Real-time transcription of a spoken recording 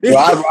Bro,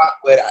 I rock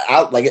with.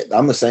 I like it.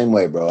 I'm the same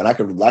way, bro. And I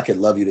could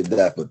love you to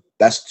death, but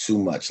that's too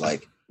much.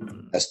 Like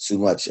that's too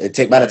much.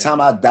 By the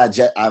time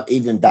I've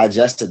even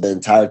digested the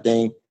entire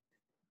thing,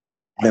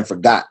 I then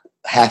forgot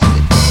half of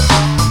it.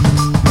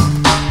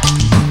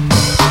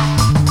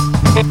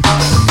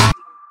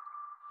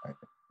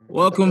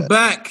 Welcome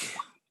back.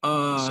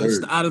 It's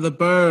the Out of the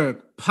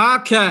Berg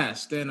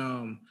podcast,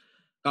 and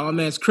got my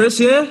man's Chris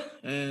here,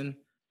 and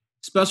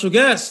special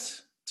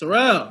guest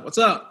Terrell. What's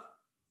up?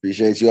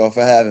 Appreciate you all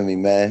for having me,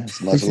 man.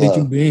 It's much Appreciate love.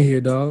 you being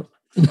here, dog.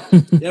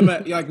 Yeah,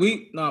 man.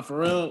 Like for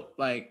real.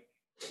 Like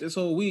this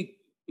whole week,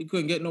 we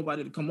couldn't get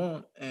nobody to come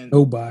on, and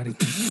nobody.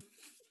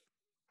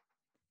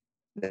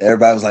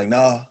 Everybody was like,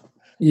 "No."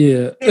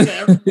 Yeah.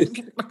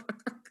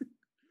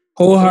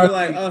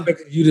 Wholeheartedly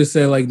expected you to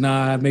say like,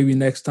 "Nah, maybe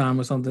next time"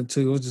 or something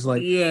too. It was just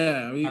like, we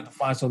have to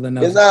find something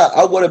else.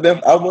 I would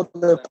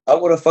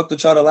have fucked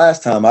with y'all the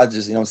last time. I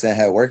just,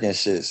 had work and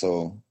shit.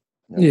 So,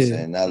 what I'm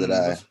saying? Now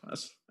that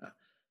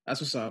that's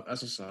what's up.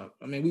 That's what's up.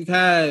 I mean, we've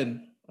had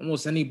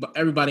almost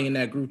everybody in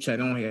that group chat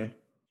on here,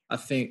 I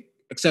think,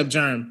 except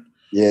Germ.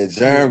 Yeah,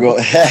 Germ go.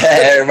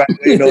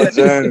 Everybody know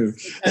Germ.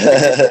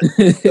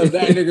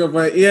 That nigga,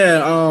 but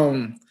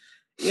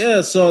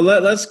yeah. So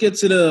let's get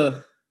to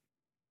the,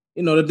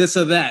 the this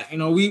or that.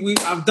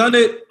 I've done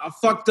it. I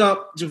fucked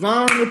up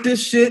Javon with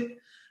this shit.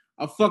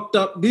 I fucked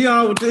up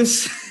Dion with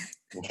this.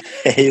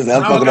 He's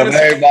like, I'm fucking up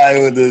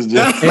everybody with this.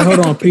 Hey,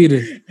 hold on,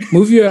 Peter.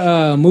 Move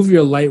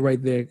your light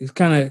right there. It's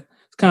kind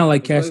of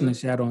like casting a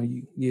shadow on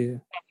you. Yeah.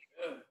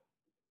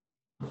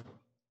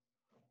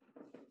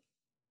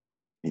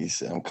 He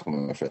said, I'm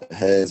coming for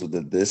heads with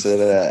the this or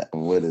that.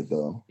 I'm with it,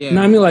 though. Yeah.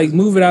 No, I mean, like,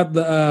 move it out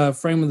the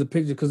frame of the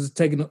picture because it's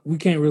taking. We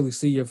can't really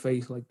see your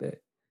face like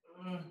that.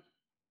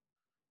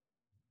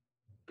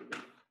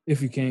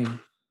 If you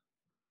can.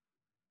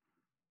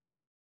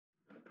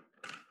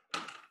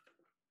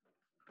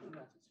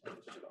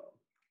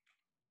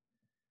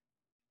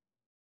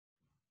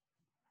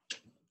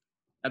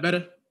 That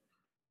better?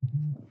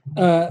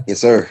 Yes,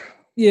 sir.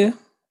 Yeah.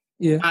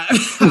 Yeah. All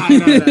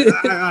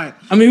right.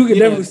 I mean, we can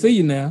definitely see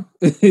you now.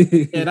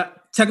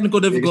 Technical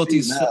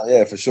difficulties.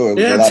 Yeah, for sure. All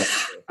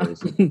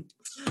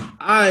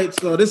right,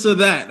 so this or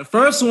that. The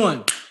first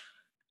one.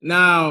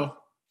 Now,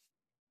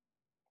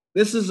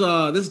 this is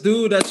this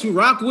dude that you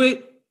rock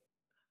with.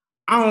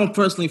 I don't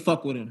personally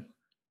fuck with him.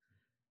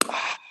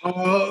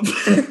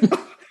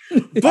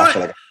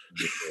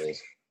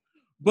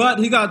 But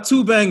he got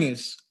two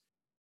bangers.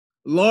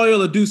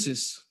 Loyal or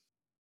Deuces?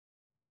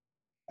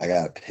 I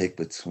gotta pick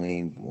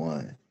between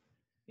one.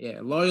 Yeah,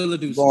 Loyal or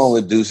Deuces? Going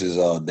with Deuces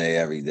all day,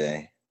 every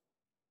day.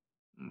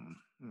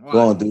 Why?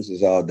 Going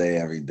Deuces all day,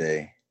 every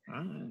day.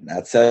 And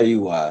I'll tell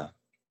you why.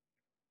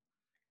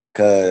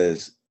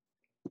 Because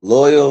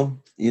Loyal,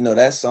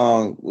 that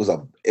song was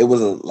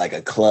like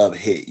a club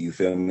hit. You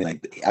feel me?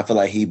 Like I feel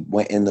like he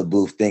went in the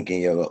booth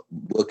thinking, "Yo,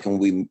 what can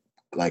we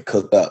like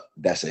cook up?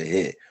 That's a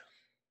hit."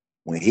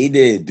 When he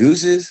did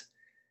Deuces,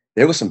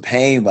 there was some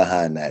pain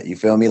behind that. You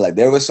feel me? Like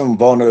there was some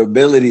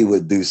vulnerability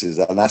with Deuces,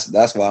 and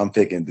that's why I'm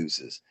picking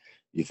Deuces.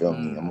 You feel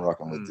me? I'm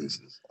rocking with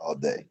Deuces all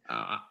day.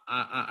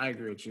 I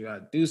agree with you.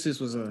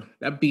 Deuces was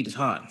that beat is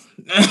hard.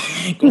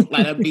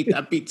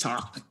 That beat's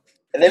hard.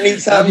 And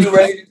anytime you're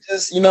ready to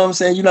just, you know what I'm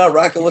saying, you're not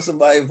rocking with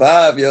somebody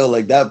vibe, yo,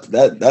 like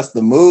that's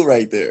the move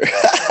right there.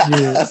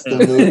 Yeah. That's the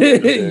move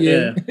right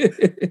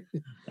there.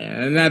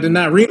 And that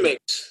remix.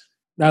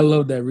 I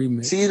love that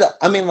remix. See,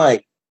 I mean,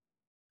 like,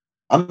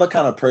 I'm the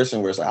kind of person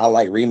where it's like, I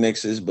like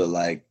remixes, but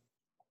like,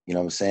 you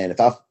know what I'm saying?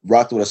 If I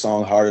rocked with a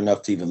song hard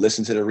enough to even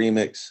listen to the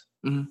remix,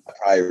 I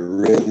probably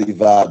really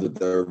vibe with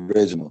the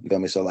original. You feel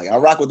me? So like, I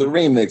rock with the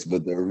remix,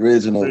 but the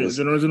original was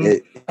I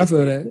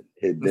feel that.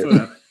 Hit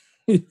different.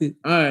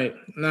 All right,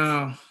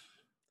 now,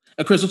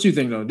 Chris, what you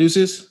think though?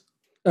 Deuces?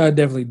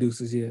 Definitely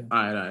Deuces. Yeah.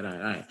 All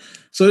right.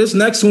 So this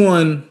next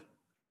one,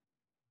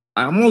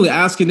 I'm only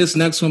asking this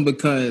next one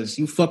because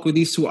you fuck with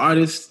these two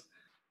artists,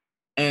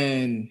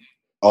 and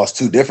it's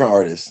two different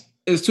artists.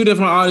 It's two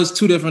different artists,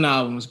 two different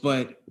albums,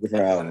 but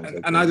different albums. Okay.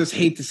 And I just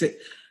hate to say,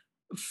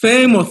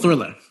 Fame or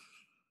Thriller?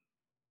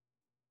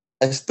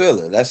 It's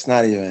Thriller. That's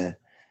not even.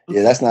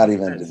 Yeah, that's not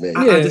even a debate.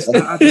 I just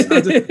had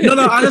to throw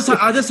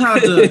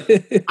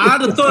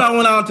that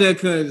one out there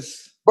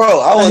because, bro,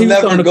 I was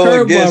never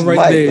going against right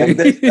Mike. There.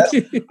 Like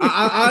he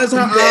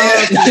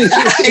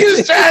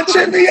was trying to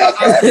trip me up.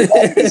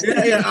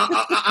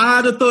 I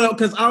had to throw it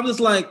because I'm just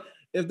like,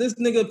 if this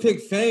nigga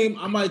pick Fame,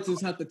 I might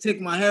just have to take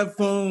my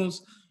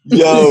headphones.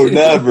 Yo,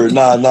 never.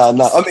 Nah.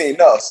 I mean,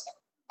 no.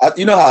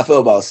 You know how I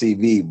feel about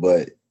CB,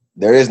 but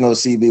there is no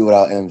CB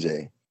without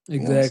MJ.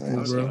 Exactly, you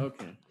know bro.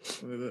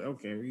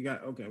 Okay, we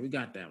got that one. Okay, we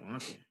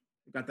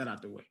got that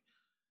out the way.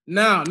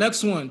 Now,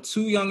 next one,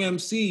 two young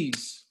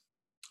MCs.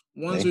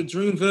 One's with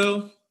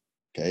Dreamville.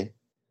 Okay.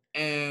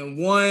 And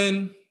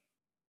one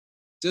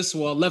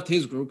left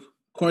his group.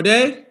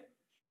 Corday?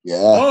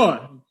 Yeah.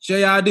 Or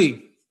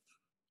JID.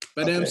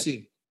 Better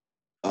MC.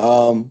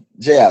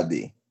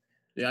 JID.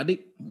 JID?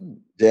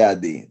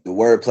 JID, the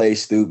wordplay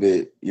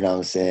stupid, you know what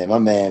I'm saying? My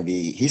man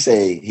he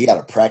say he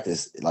gotta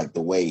practice like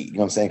the way, you know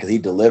what I'm saying? Because he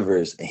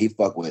delivers and he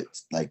fuck with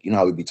like, you know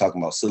how we be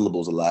talking about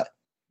syllables a lot.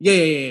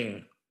 Yeah.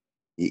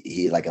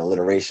 He like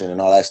alliteration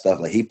and all that stuff.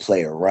 Like he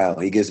play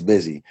around. He gets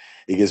busy.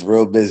 He gets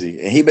real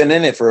busy. And he been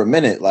in it for a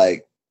minute.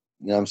 Like,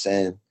 you know what I'm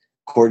saying?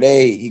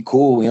 Cordae, he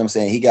cool, you know what I'm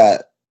saying? He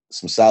got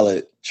some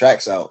solid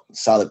tracks out,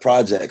 solid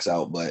projects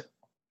out, but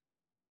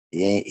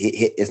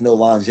it's no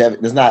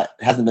longevity.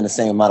 Hasn't been the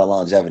same amount of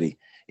longevity,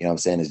 you know what I'm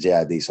saying, as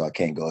JID, so I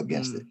can't go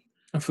against it.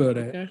 I feel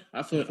that. Okay.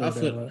 I feel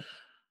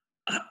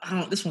I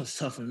don't. This one's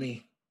tough for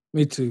me.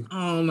 Me too.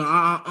 I don't know.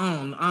 I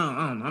don't.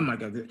 I might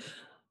go good.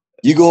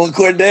 You going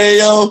Cordae,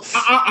 yo?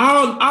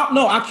 I don't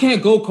know. I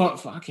can't go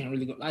I can't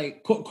really go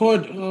like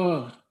Cord.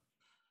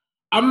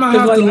 I'm not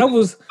have like to. I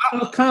was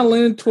kind of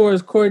leaning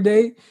towards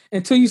Cordae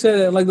until you said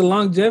that. Like the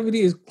longevity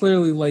is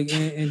clearly like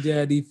in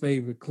JID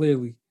favor.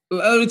 Clearly.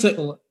 Let me tell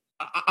you.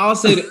 I'll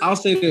say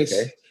this.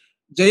 Okay.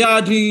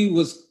 JID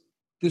was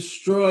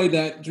destroyed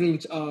that dream.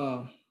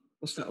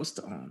 What's the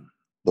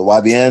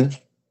YBN?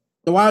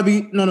 The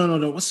YB?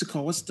 No. What's it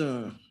called? What's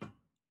the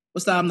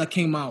album that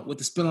came out with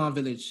the Spill On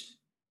Village?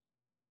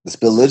 The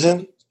Spill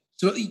Legend?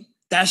 So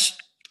that's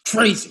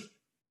crazy.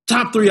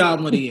 Top 3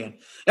 album of the year.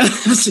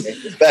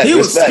 He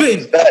was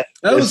spitting.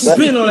 That was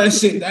spitting on that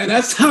shit.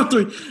 That's top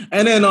 3.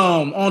 And then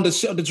on the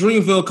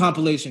Dreamville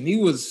compilation, he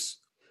was.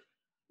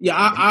 Yeah,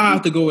 I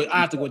have to go with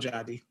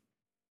JID.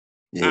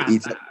 Yeah,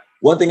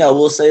 one thing I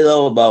will say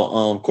though about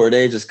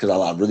Cordae, just because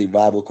I really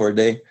vibe with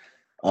Cordae,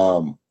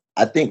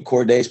 I think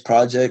Cordae's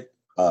project,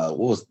 what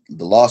was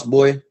The Lost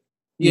Boy?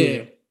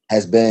 Yeah,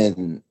 has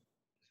been as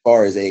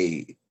far as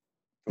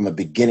from a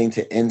beginning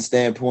to end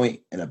standpoint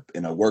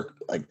in a work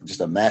like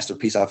just a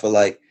masterpiece. I feel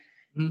like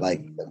I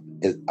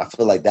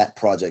feel like that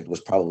project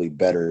was probably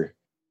better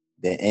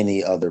than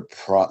any other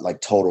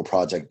total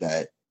project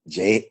that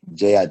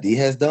JID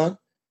has done.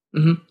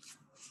 Mm-hmm.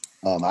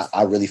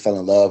 I really fell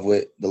in love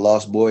with The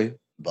Lost Boy,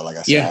 but like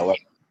I said, however,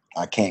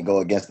 I can't go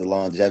against the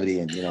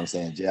longevity, and you know what I'm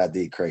saying,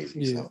 JID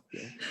crazy.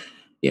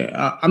 Yeah.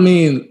 So I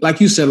mean,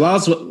 like you said,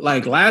 last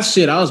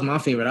year that was my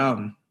favorite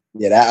album.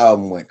 Yeah, that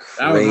album went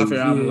crazy. That was my favorite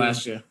album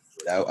last year.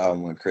 That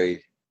album went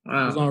crazy.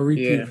 I was on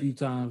repeat a few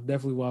times.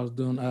 Definitely while I was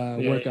doing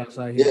work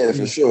outside here. Yeah,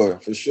 for sure.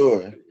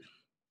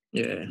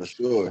 Yeah, for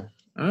sure.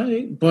 All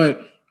right,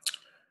 but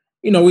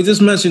we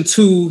just mentioned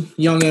 2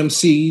 young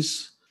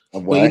MCs.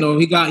 But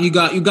you got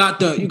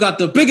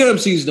the bigger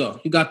MCs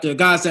though. You got the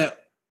guys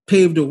that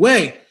paved the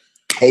way.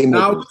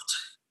 Now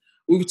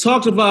we've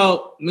talked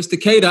about Mr.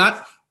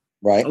 K-Dot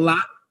right a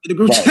lot in the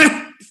group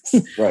chat.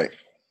 Right.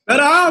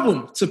 Better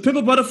album, To Pimp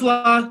a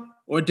Butterfly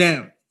or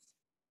Damn?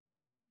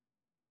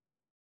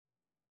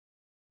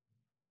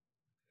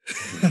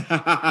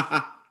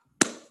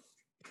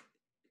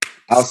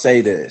 I'll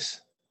say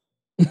this.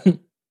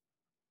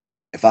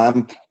 If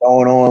I'm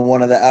going on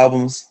one of the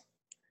albums,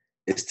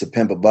 it's To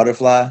Pimp a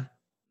Butterfly.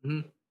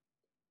 Mm-hmm.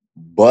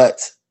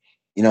 But,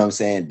 you know what I'm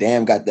saying,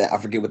 Damn got that, I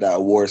forget what that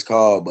award's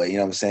called, but you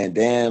know what I'm saying,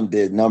 Damn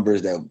did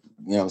numbers that, you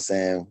know what I'm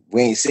saying,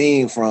 we ain't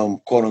seen from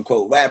quote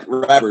unquote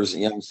rappers,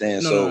 you know what I'm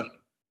saying? So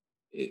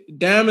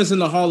Damn is in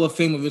the Hall of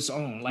Fame of its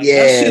own. Like,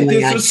 yeah,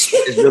 it's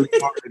really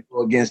hard to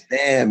go against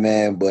Damn,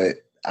 man.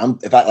 But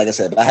if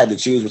I had to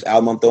choose which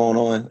album I'm throwing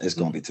on, it's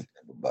gonna be To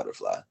Pimp a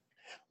Butterfly.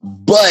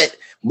 But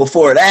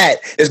before that,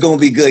 it's gonna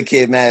be Good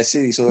Kid, Mad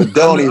City. So it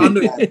don't even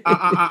matter.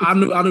 I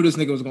knew this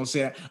nigga was gonna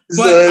say that. But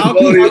so it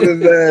don't even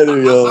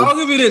matter, yo. I'll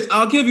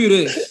give you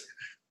this.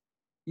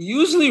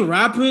 Usually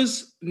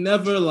rappers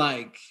never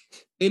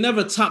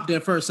top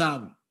their first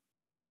album.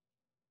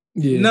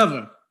 Yeah.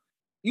 Never.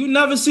 You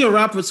never see a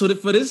rapper. So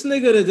for this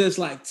nigga to just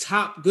like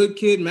top Good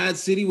Kid, Mad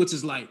City, which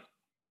is like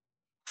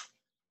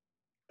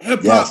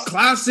hip hop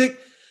classic.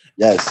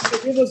 Yes.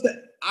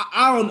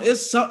 I don't.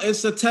 It's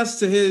a test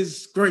to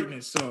his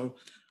greatness. So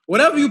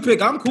whatever you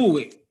pick, I'm cool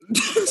with.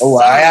 For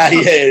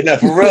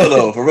real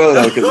though.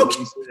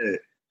 Because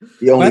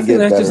I think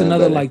that's just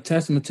another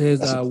testament to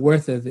his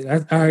worth ethic.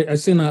 I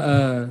seen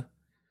I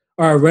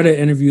read an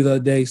interview the other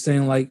day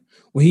saying like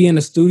when he in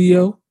the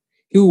studio,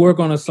 he would work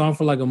on a song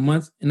for like a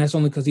month, and that's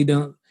only because he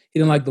didn't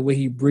like the way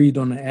he breathed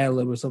on the ad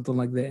lib or something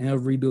like that, and he'll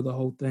redo the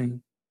whole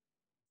thing.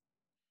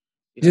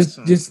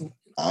 Just.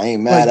 I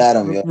ain't mad at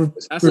him, yo.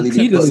 That's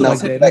repeatedly like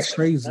that. That's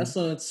crazy. That's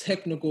a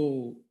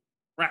technical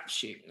rap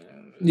shit,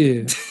 man.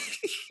 Yeah.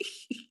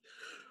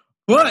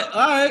 But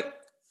all right,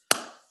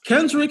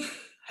 Kendrick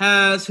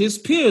has his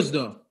peers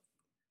though.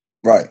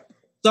 Right.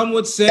 Some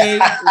would say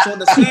it's on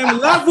the same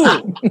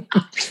level.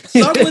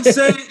 Some would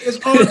say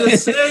it's on the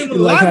same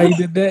level. Like how you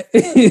did that?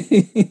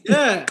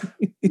 Yeah.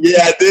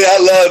 Yeah, I did. I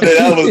love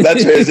that. That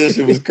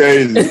transition was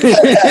crazy.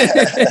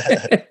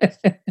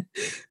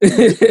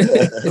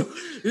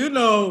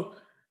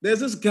 There's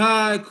this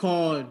guy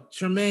called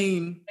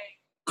Jermaine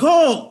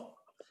Cole.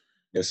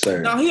 Yes,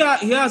 sir. Now he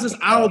has this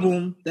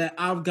album that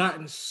I've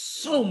gotten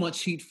so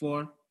much heat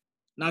for,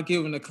 not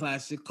giving a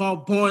classic,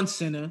 called Born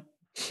Sinner.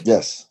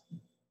 Yes.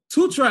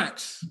 2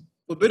 tracks,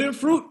 Forbidden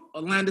Fruit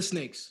or Land of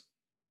Snakes.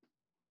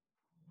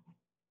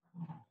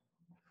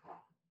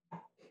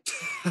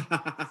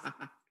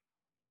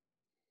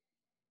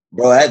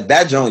 Bro,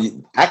 that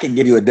joint, I can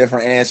give you a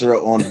different answer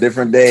on a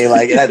different day.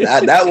 Like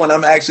that one,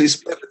 I'm actually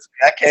split.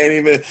 I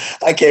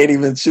can't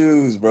even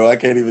choose, bro. I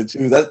can't even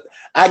choose.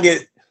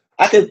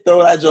 I could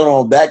throw that joint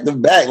on back to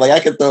back. Like I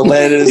could throw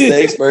Land of the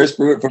Snakes, First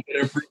Fruit,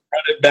 Forbidden Fruit,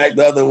 running back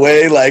the other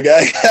way. Like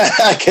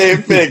I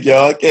can't pick,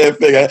 yo. I can't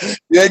pick.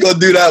 You ain't gonna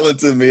do that one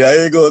to me. I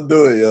ain't gonna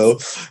do it, yo.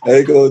 I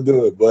ain't gonna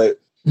do it. But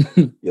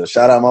yo,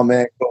 shout out my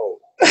man Cole.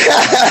 hey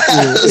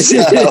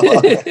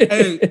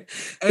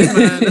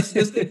man, this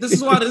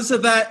is why this or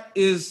that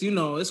is,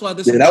 it's why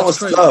this. Yeah, that was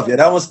crazy. Tough. Yeah,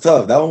 that was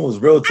tough. That one was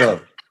real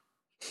tough.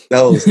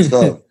 That was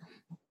tough.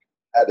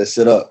 I had to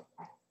sit up.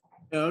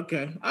 Yeah,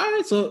 okay. All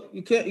right, so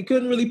you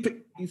couldn't really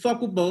pick, you fuck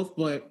with both,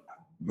 but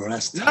bro,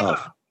 that's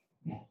tough.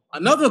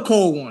 Another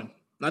cold one.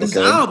 Now these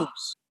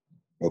albums.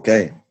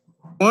 Okay.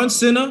 Born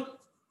Sinner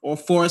or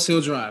Forest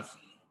Hill Drive?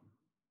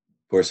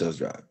 Forest Hill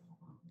Drive.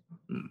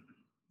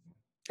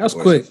 That was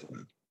quick.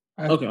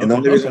 Okay. And the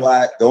only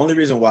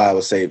reason why I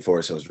would say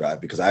Forest Hills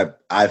Drive, because I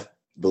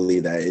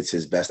believe that it's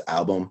his best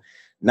album,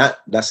 not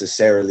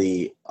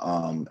necessarily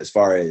as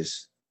far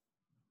as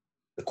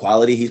the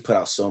quality. He's put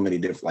out so many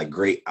different like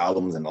great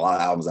albums and a lot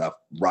of albums that I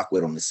rock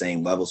with on the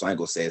same level. So I ain't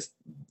gonna say it's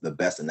the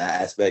best in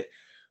that aspect.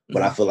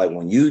 But I feel like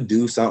when you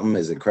do something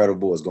as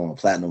incredible as going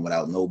platinum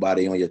without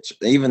nobody on your,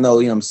 even though,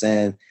 you know what I'm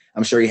saying,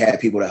 I'm sure he had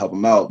people to help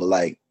him out, but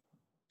like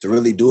to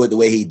really do it the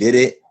way he did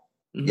it,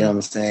 you know what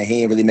I'm saying?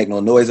 He ain't really make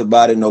no noise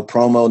about it, no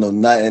promo, no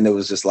nothing. It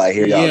was just like,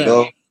 here y'all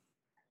go.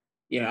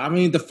 Yeah, I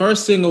mean, the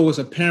first single was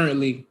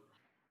Apparently,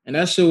 and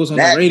that shit was on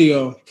the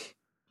radio.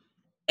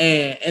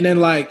 And then,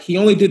 like, he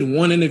only did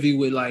one interview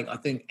with, like, I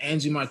think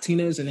Angie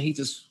Martinez, and he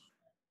just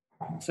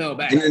fell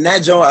back. And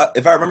that joint,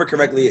 if I remember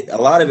correctly, a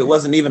lot of it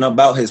wasn't even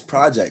about his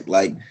project.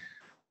 Like,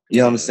 you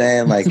know what I'm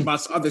saying? Like, it's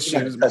about other shit.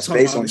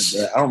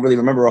 I don't really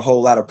remember a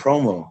whole lot of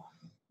promo.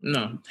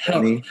 No.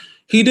 Hell,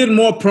 he did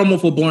more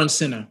promo for Born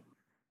Sinner.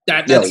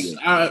 He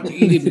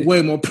did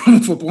way more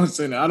promo for Born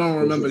Sinner. I don't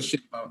remember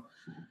shit about.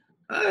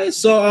 All right,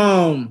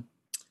 so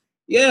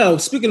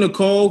speaking of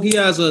Cole, he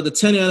has the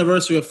 10th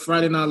anniversary of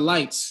Friday Night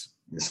Lights.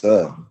 Yes,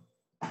 sir.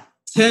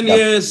 10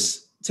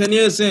 years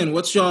in,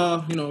 what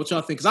y'all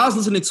think? Because I was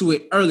listening to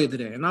it earlier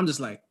today, and I'm just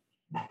like,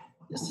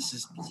 this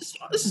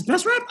is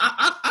best rap.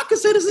 I could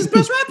say this is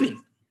best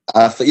rapping.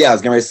 I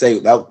was gonna say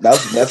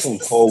that's when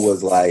Cole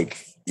was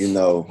like,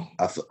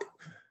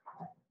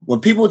 when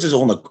people just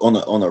on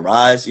the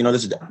rise,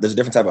 there's a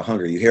different type of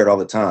hunger. You hear it all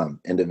the time.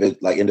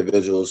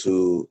 Individuals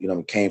who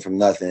came from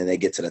nothing and they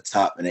get to the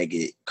top and they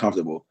get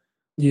comfortable.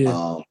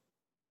 Yeah.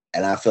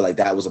 And I feel like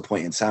that was a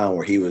point in time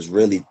where he was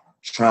really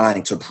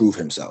trying to prove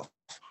himself.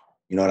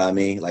 You know what I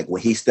mean? Like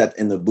when he stepped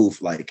in the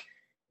booth, like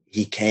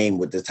he came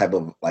with this type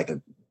of like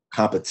a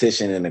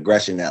competition and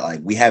aggression that like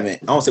I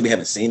don't say we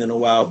haven't seen in a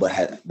while, but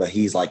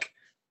he's like,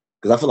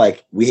 because I feel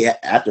like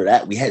after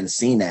that we hadn't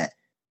seen that,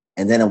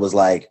 and then it was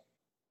like,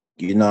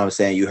 you know what I'm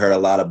saying? You heard a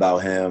lot about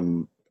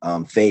him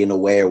fading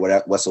away or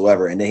whatever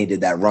whatsoever, and then he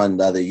did that run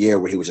the other year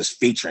where he was just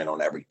featuring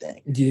on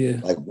everything. Yeah,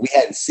 like we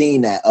hadn't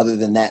seen that other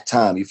than that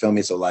time. You feel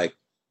me? So like,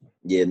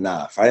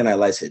 Friday Night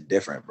Lights hit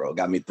different, bro.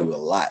 Got me through a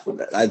lot.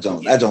 I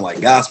don't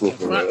like gospel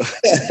for real.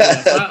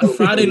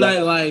 Friday Night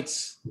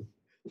Lights,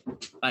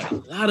 like a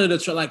lot of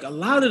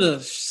the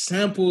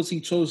samples he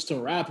chose to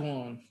rap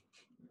on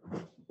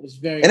was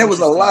very. And it was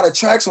a lot of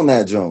tracks on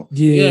that joint.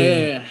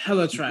 Yeah,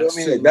 hella tracks.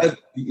 You know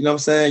what I'm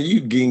saying?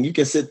 You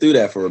can sit through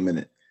that for a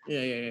minute.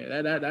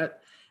 Yeah.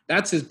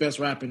 That's his best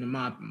rapping in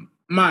my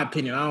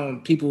opinion. I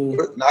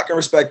can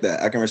respect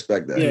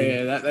that.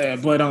 Yeah.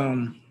 But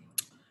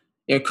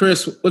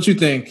Chris, what you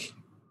think?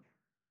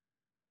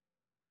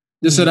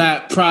 This or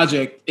that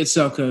project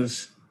itself,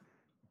 cause.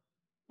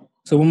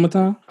 So one more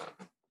time.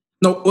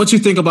 No, what you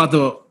think about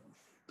the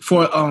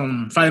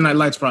Friday Night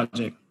Lights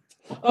project?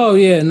 Oh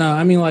yeah, no,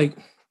 I mean like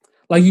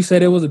you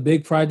said, it was a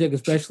big project,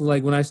 especially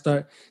like when I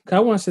start. Cause I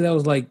want to say that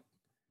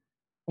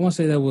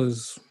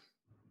was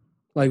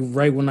like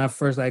right when I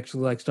first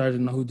actually like started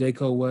to know who J.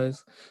 Cole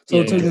was. So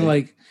it took me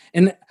like,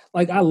 and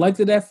like I liked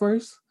it at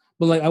first,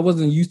 but like I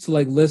wasn't used to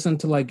like listen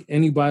to like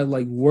anybody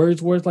like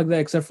words like that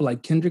except for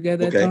like Kendrick at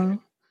that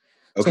time.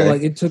 Okay. So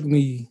like it took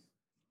me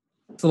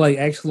to like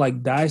actually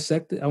like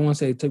dissect it. I want to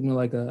say it took me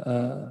like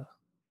a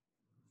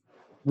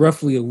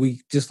roughly a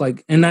week, just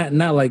like, and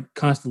not like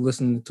constantly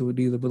listening to it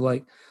either, but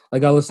like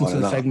I listened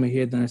to a segment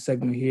here, then a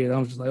segment here. And I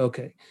was just like,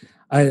 okay,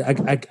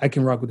 I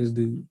can rock with this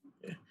dude.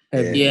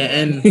 Yeah,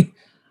 and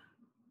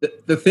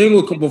the thing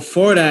with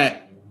before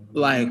that,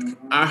 like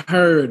I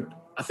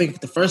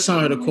think the first time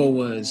I heard of Cole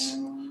was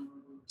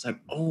like,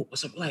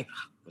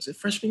 was it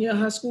freshman year of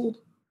high school?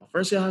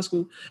 First year of high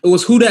school? It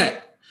was Who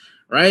Dat,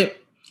 right?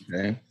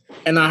 Okay.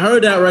 And I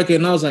heard that record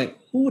and I was like,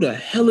 who the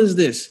hell is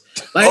this?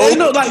 Like,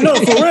 no,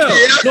 for real.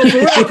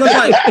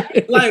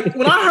 Because like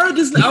when I heard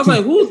this, I was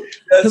like, who?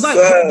 Because like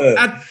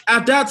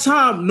at that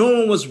time, no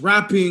one was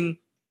rapping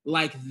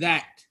like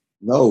that.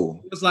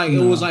 No. It was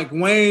like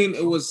Wayne,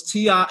 it was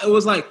T.I., it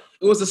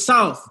It was the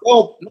South.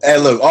 Oh, hey,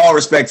 look, all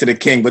respect to the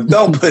king, but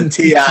don't put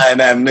T.I. in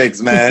that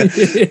mix, man.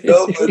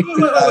 Don't put T.I.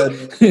 in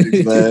that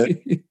mix,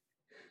 man.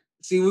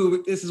 See,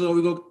 this is where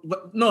we go.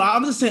 But no,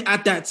 I'm just saying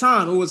at that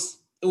time, it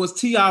was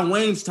T.I.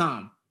 Wayne's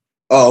time.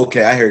 Oh,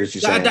 okay. I heard what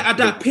you're saying. At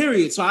that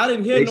period. So I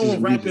didn't hear no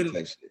one rapping.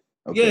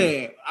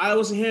 Okay. Yeah, I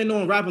wasn't hearing no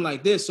one rapping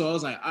like this. So I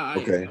was like, all right,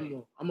 okay.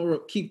 I'm gonna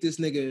keep this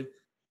nigga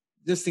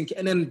just in case.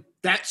 And then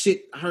that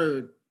shit, I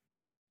heard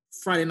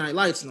Friday Night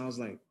Lights, and I was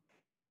like,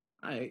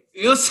 all right,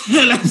 you know what I'm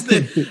saying? That's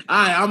the,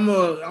 all right, I'm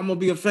gonna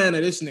be a fan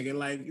of this nigga.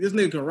 Like, this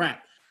nigga can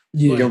rap.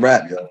 Yeah. He can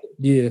rap, yo.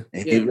 Yeah.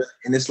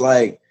 And it's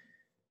like,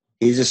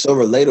 he's just so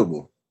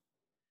relatable.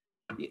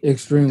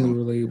 Extremely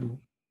relatable.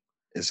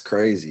 It's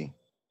crazy.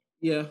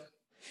 Yeah.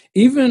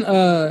 Even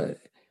what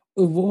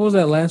was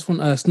that last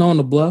one? Snow on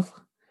the Bluff.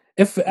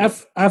 I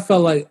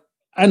felt like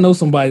I know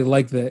somebody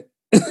like that.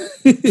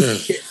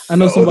 I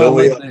know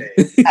somebody like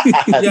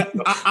that.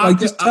 Yeah,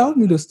 just tell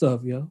me the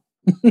stuff, yo.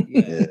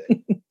 Yeah.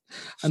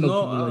 I know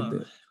people like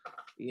that.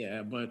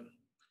 Yeah, but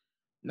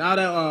now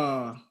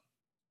that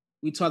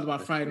we talked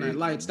about Friday Night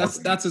Lights,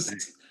 that's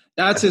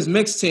his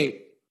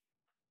mixtape.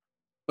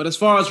 But as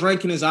far as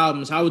ranking his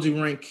albums, how would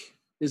you rank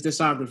his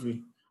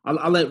discography?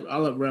 I'll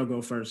let Rel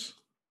go first.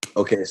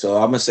 Okay, so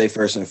I'm gonna say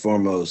first and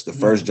foremost, the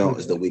first joint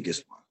is the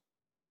weakest one.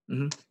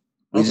 Mm-hmm.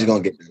 We're just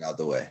gonna get that out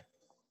the way.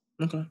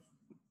 Okay.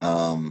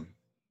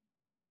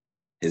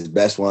 His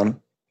best one,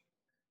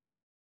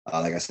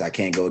 like I said, I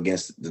can't go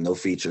against the no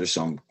features,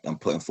 so I'm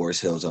putting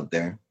Forest Hills up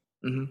there.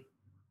 Mm-hmm.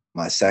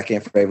 My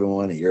second favorite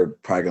one, and you're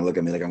probably gonna look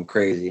at me like I'm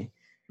crazy,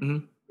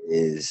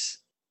 is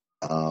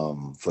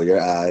For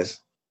Your Eyes.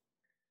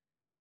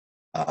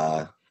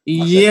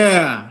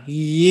 Yeah.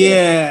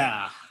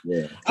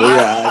 For Your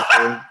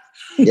Eyes.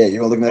 Yeah,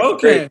 you're gonna look at me like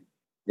okay.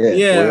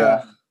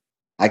 Yeah.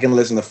 I can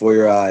listen to For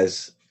Your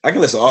Eyes. I can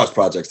listen to all his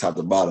projects top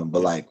to bottom,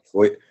 but like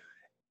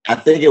I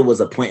think it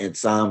was a point in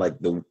time, like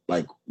the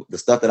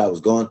stuff that I was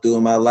going through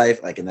in my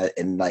life, like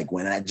and like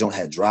when that joint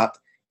had dropped,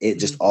 it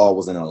just all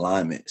was in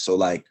alignment. So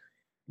like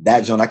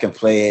that joint, I can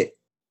play it.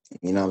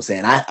 You know what I'm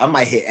saying? I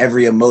might hit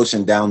every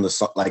emotion down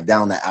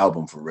the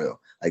album for real.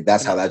 Like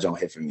that's how that joint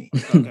hit for me.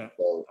 Okay.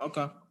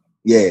 Okay.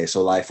 Yeah.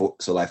 So like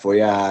For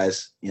Your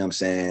Eyes, you know what I'm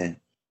saying?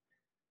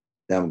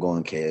 Then I'm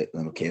going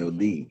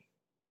KOD.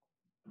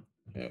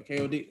 Yeah,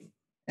 KOD.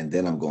 And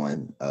then I'm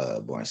going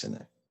Born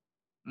Sinner.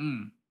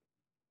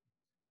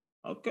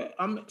 Okay.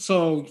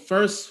 So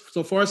Forest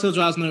Hills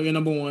Drive's your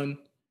number one.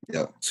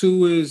 Yep.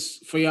 2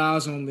 is For Your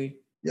Eyes Only.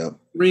 Yep.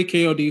 3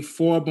 KOD,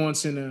 4 Born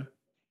Sinner,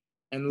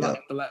 and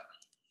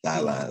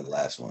Sideline, the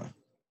last one.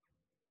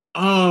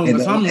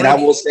 And I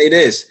will say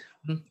this: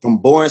 from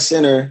Born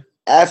Sinner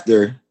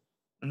after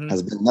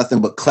has been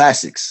nothing but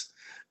classics.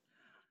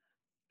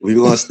 We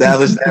gonna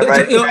establish that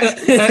right?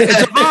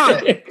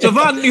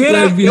 Javon, you hear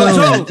that?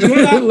 Joe, you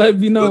hear that? Let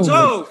me know.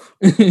 Joe,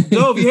 you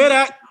hear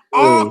that?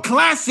 All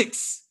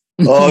classics.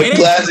 All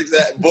classics.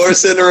 That Born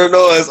Sinner or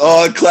no, it's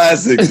all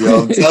classics,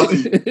 yo. I'm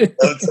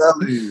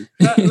telling you.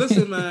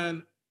 Listen,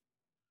 man.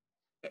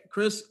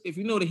 Chris, if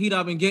you know the heat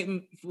I've been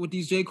getting with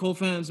these J. Cole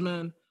fans,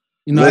 man.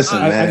 You know,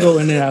 listen, I go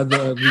in there out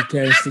the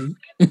VKC.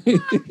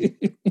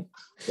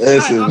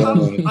 Listen,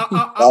 man.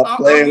 I'm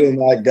playing with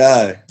my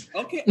guy.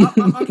 Okay,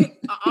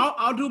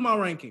 I'll do my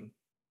ranking.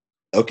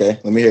 Okay,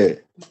 let me hear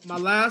it.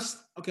 I'll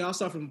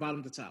start from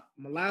bottom to top.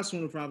 My last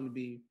one would probably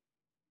be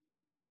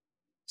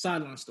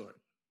Sideline Story.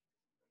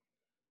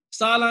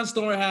 Sideline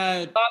Story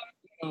had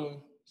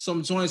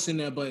some joints in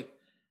there, but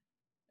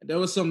there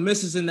was some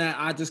misses in that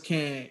I just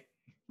can't,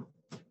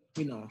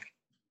 it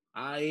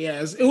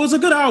was a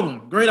good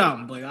album, great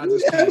album, but I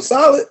just it was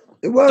solid.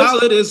 It was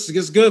solid. It's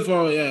good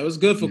it was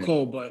good for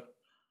Cole, but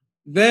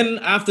then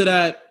after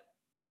that,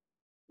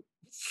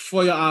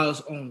 For Your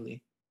Eyes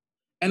Only,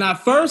 and at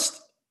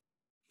first,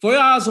 For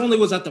Your Eyes Only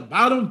was at the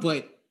bottom,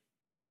 but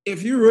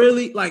if you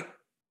really like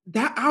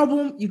that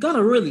album, you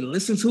gotta really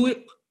listen to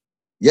it.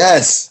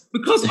 Yes,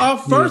 because our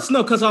first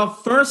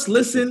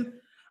listen,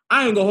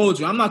 I ain't gonna hold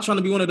you. I'm not trying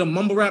to be one of them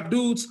mumble rap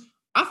dudes.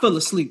 I fell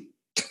asleep.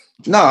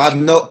 No, I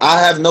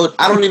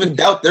don't even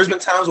doubt. There's been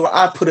times where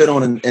I put it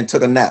on and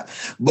took a nap.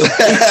 But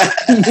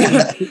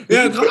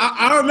yeah,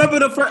 I remember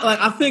the first. Like,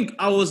 I think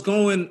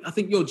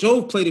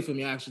Joe played it for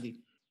me. Actually,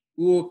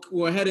 we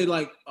were headed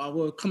we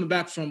were coming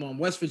back from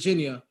West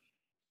Virginia.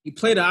 He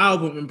played the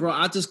album, and bro,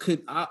 I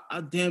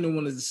damn near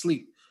wanted to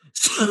sleep.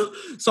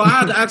 So I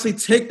had to actually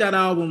take that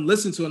album,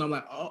 listen to it, and I'm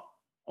like, oh,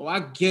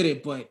 I get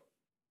it, but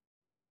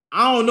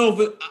I don't know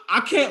if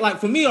I can't, like,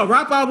 for me, a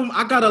rap album,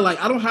 I gotta,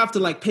 like, I don't have to,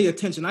 like, pay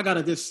attention. I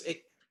gotta just,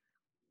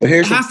 but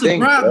here's the thing,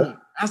 grab me.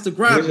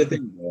 The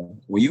thing, bro.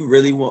 When you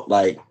really want,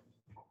 like,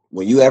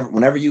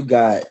 whenever you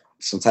got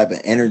some type of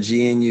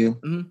energy in you,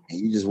 and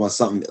you just want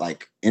something,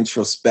 like,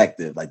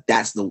 introspective, like,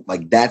 that's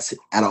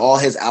out of all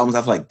his albums,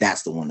 I feel like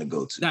that's the one to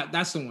go to.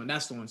 That's the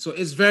one. So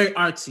it's very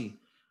artsy.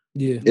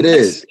 Yeah. It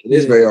is. It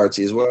is very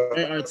artsy as well.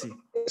 Very artsy.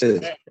 It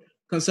is.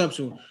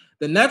 Conceptual.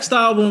 The next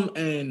album,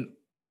 and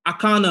I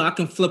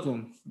can flip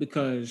them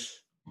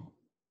because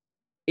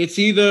it's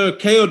either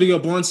KOD or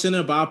Born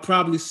Sinner, but I'll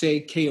probably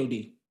say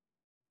KOD.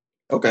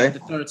 Okay. The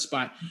third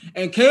spot.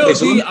 And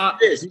KOD.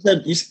 You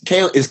said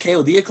is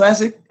KOD a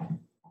classic?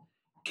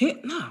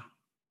 No.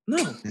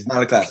 It's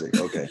not a classic.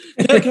 Okay.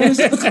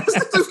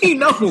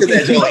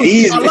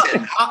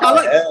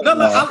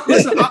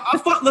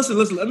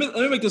 Listen. Let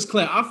me make this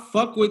clear. I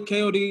fuck with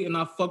KOD and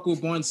I fuck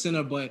with Born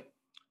Sinner, but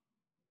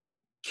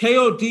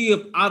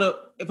KOD,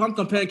 if I'm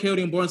comparing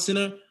KOD and Born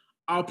Sinner,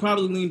 I'll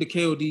probably lean to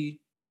KOD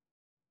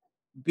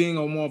being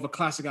more of a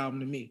classic album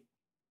to me.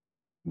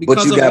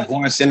 But you got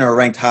Born Sinner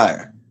ranked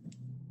higher.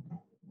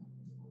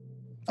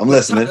 I'm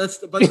listening.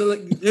 But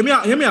hear me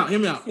out.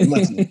 I'm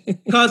listening.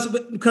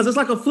 Because it's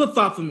like a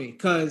flip-flop for me.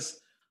 Because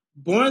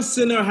Born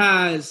Sinner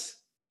has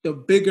the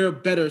bigger,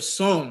 better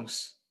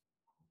songs.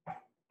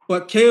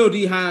 But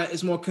KOD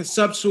is more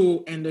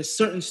conceptual, and there's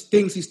certain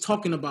things he's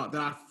talking about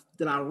that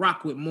I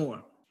rock with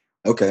more.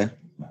 Okay.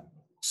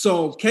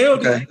 So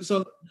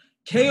KOD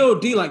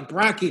like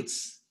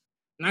Brackets,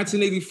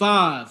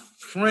 1985,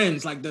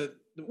 Friends, like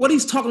what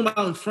he's talking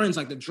about in Friends,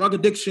 like the drug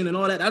addiction and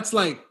all that. That's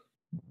like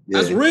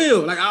that's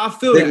real. Like I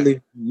feel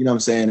that. You know what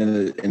I'm saying,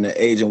 in the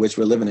age in which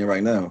we're living in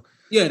right now.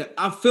 Yeah,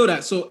 I feel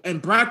that. So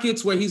and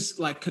Brackets, where he's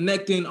like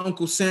connecting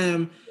Uncle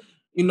Sam,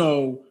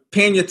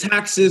 paying your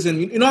taxes, and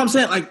you know what I'm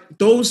saying? Like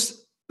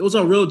those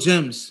are real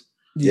gems.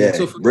 Yeah,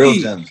 so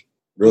gems.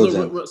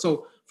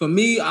 So for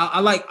me,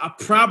 I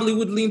probably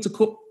would lean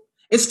to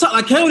it's tough.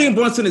 Like KOD and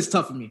Born Sinner is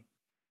tough for me.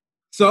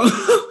 So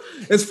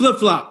it's flip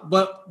flop.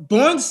 But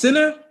Born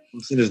Sinner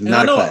is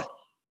not a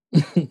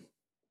classic.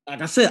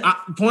 Like I said,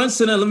 Born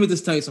Sinner. Let me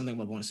just tell you something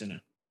about Born Sinner.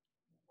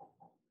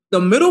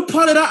 The middle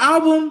part of that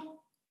album,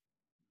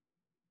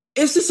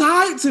 it's just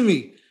high to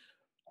me.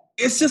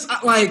 It's just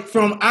like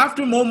from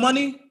After More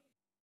Money,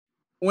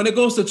 when it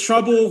goes to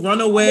Trouble,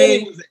 Runaway.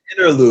 It was an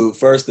interlude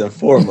first and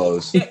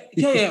foremost.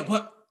 Yeah.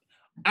 But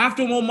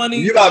After More Money,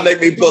 you gotta make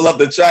me pull up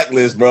the track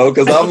list, bro,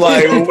 because I'm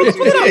like,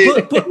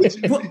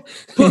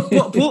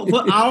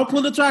 I'll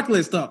pull the track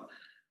list up.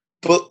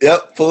 Pull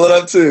it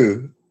up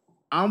too.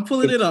 I'm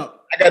pulling it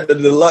up. I got the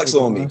deluxe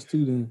on me.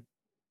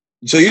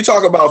 So you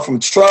talk about from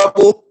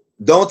Trouble.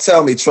 Don't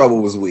tell me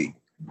Trouble was weak.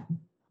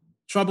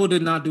 Trouble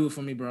did not do it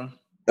for me, bro.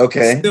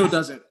 Okay. It still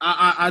doesn't.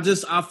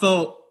 I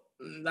felt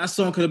that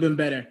song could have been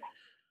better.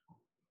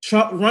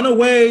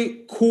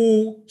 Runaway,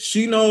 cool.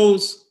 She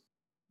Knows,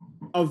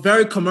 a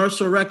very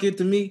commercial record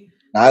to me.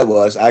 I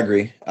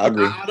agree. I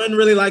didn't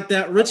really like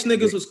that. Rich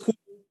Niggas was cool.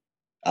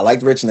 I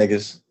liked Rich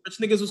Niggas. Rich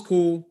Niggas was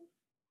cool.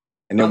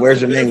 And then Where's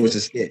Your Name was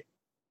a skit.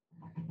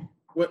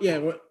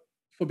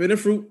 Forbidden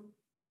Fruit,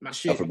 my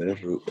shit. Forbidden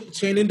Fruit.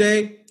 Chain and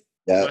Day,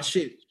 my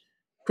shit.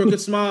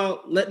 Crooked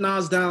Smile, Let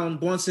Nas Down,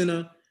 Born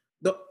Sinner,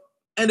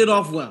 ended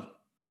off well.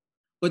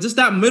 But just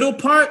that middle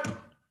part,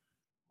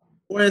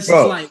 where it's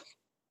like,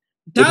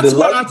 that's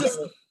what I just...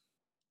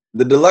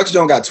 The deluxe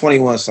joint got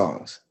 21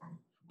 songs.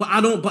 But I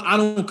don't,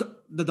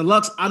 the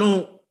deluxe,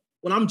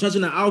 when I'm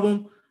judging the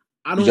album,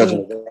 I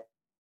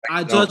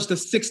judge the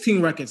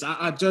 16 records.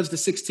 I judge the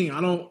 16.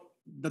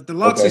 The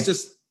deluxe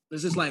is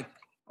just like...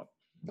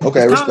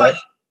 Okay, respect.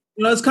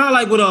 It's kind of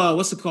like with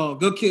what's it called?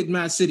 Good Kid,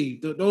 Mad City.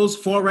 Those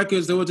 4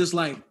 records, they were just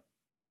like, you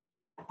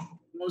know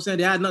what I'm saying?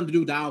 They had nothing to do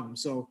with the album.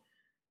 So,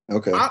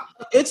 okay,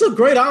 it's a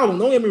great album.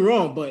 Don't get me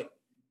wrong, but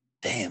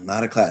damn,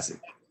 not a classic.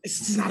 It's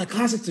just not a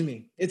classic to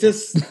me. It's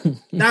just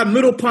that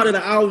middle part of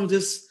the album.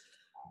 It's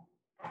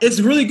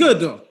really good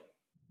though.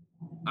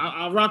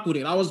 I rock with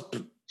it. So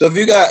if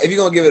you're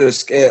gonna give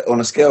it on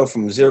a scale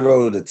from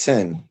 0 to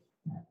 10,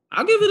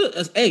 I'll give it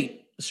an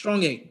 8, a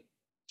strong 8.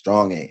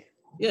 Strong 8.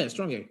 Yeah,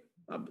 strong 8.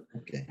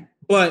 Okay.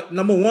 But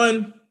number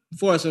 1,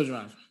 Forest Hill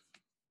Drive.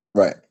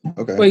 Right.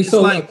 Okay. Wait,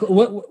 so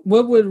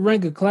what would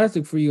rank a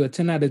classic for you? A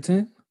 10 out of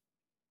 10?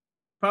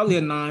 Probably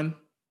a 9.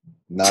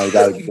 No, you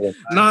gotta get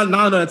 9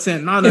 out of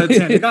 10. 9 out of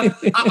 10.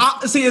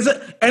 I see,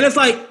 and it's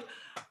like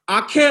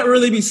I can't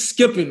really be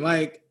skipping.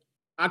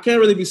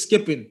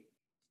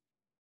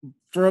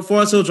 For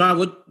Forest Hill Drive.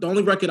 The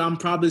only record I'm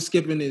probably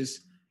skipping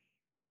is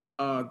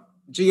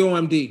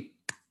GOMD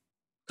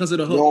because of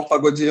the hook. You don't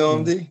fuck with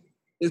GOMD?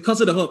 It's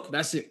because of the hook.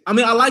 That's it. I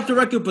mean, I like the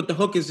record, but the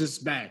hook is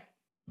just bad.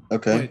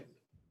 Okay.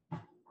 But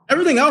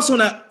everything else on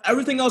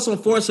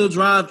Forest Hill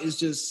Drive is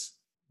just,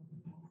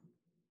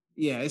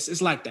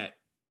 it's like that.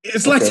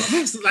 It's like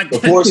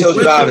that. Forest Hill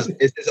Drive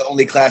is the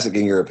only classic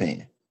in your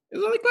opinion. It's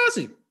the only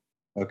classic.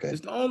 Okay.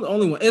 It's the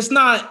only one. It's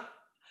not,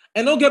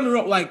 and don't get me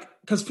wrong, like,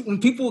 because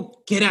when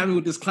people get at me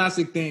with this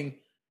classic thing,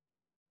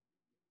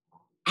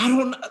 I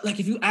don't, like,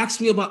 if you ask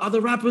me about other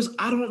rappers,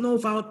 I don't know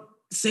if I would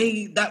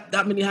say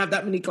that many have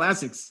that many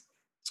classics.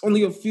 It's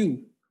only a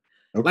few.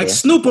 Okay. Like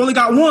Snoop only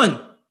got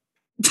 1.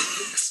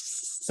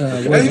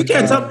 And you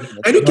can't tell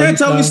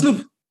me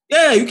Snoop.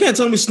 Yeah, you can't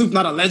tell me Snoop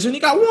not a legend. He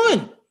got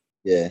 1.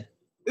 Yeah.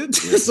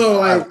 So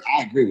like,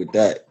 I agree with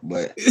that,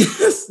 but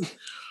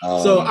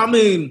so I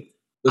mean,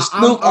 but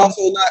Snoop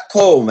also not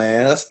cold,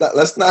 man. Let's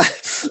not.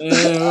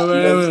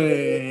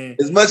 Wait.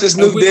 As much as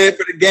Snoop did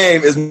for the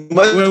game,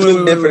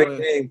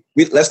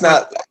 let's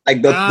not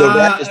like the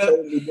rap is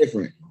totally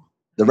different.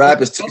 The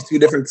rap is two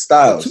different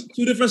styles.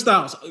 Two different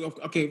styles.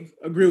 Okay,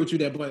 agree with you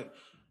there, but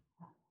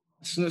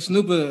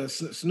Snoop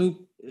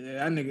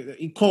Yeah, that nigga,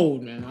 he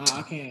cold, man.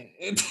 I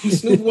can't.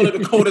 Snoop, one of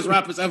the coldest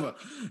rappers ever.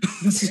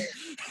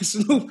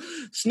 Snoop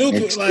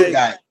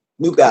like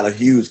Snoop got a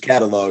huge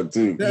catalog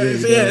too.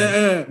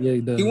 Yeah,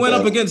 he went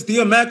up against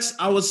DMX.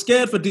 I was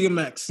scared for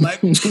DMX,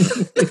 like,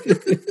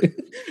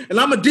 and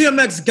I'm a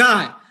DMX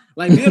guy.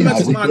 Like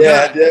DMX is my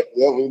guy.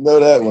 Yeah, we know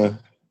that one.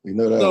 We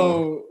know that one.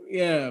 So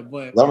yeah,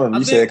 but I remember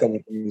you said a couple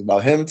of things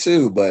about him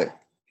too, but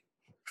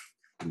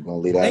we're gonna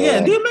leave that.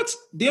 Yeah,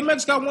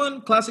 DMX got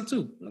one classic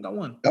too. I got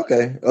one.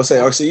 Okay.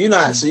 So you're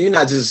not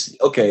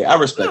just okay. I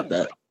respect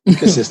that.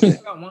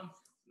 Consistent. Got one.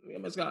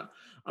 DMX got.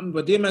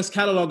 But DMX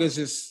catalog is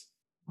just.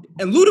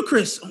 And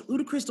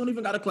Ludacris don't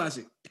even got a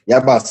classic. Yeah,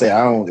 I'm about to say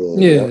I don't.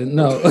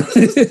 No. But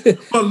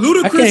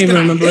Ludacris, I can't even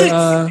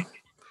remember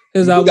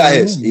his album. Got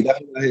his. He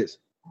definitely got his.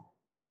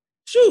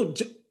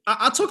 Shoot,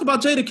 I talk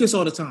about Jadakiss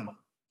all the time.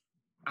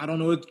 I don't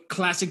know a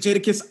classic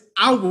Jadakiss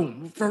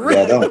album for real.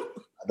 Yeah,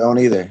 I don't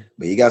either.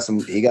 But he got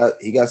some. He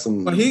got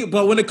some.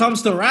 But when it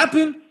comes to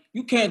rapping,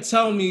 you can't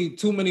tell me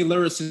too many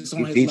lyricists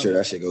on his feature. level.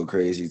 That shit go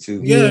crazy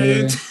too.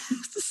 Yeah.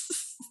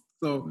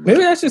 So maybe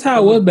that's just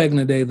how it was back in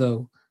the day,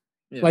 though.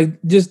 Yeah. Like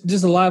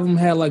just a lot of them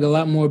had like a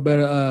lot more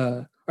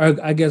better, or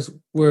I guess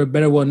were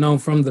better well known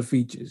from the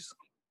features.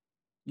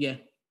 Yeah.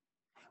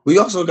 We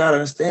also gotta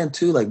understand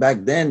too, like back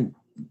then,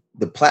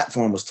 the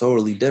platform was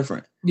totally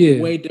different.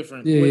 Yeah, way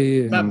different.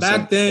 Yeah.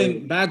 Back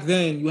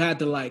then, you had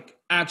to like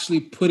actually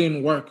put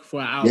in work for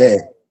an album.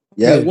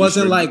 Yeah. It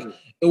wasn't like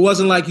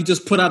you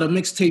just put out a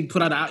mixtape,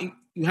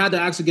 you had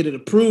to actually get it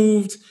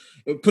approved,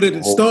 put it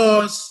in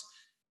stores.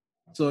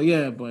 So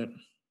yeah, but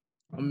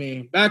I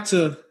mean, back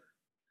to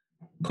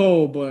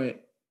Cole,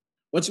 but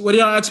what are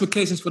your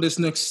expectations for this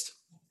next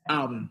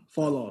album,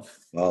 Fall Off?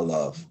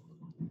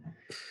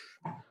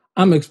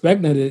 I'm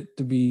expecting it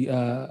to be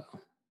I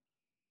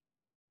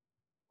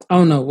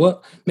don't know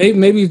what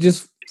maybe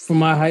just for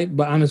my hype,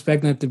 but I'm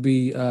expecting it to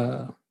be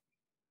at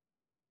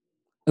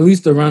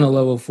least around the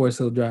level of Forest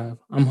Hill Drive.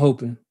 I'm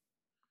hoping.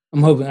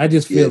 I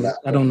just feel it.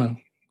 I don't know.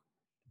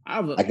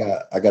 I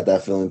got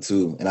that feeling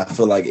too. And I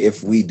feel like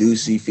if we do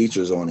see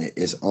features on it,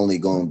 it's only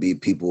gonna be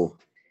people,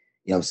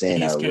 you know what I'm saying,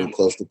 that are real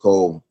close to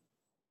Cole.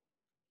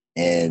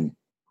 And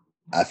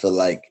I feel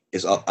like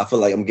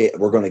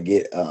we're gonna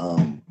get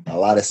a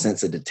lot of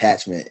sense of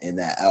detachment in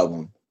that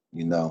album.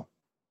 You know,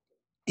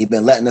 he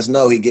been letting us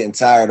know he getting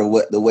tired of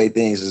the way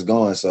things is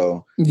going.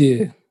 So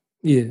yeah.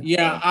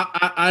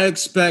 I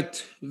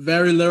expect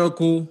very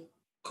lyrical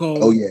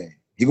Cole. Oh yeah,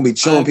 he gonna be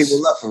chewing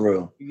people up for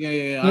real.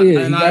 Yeah. I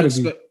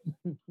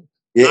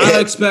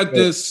expect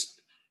this.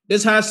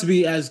 This has to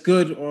be as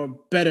good or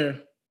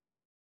better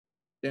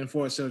than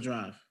Forest Hill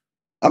Drive.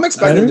 I'm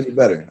expecting it to be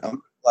better.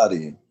 I'm proud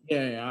of you.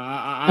 Yeah.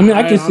 I mean,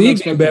 I can see it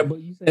getting better, but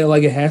you say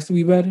like it has to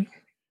be better.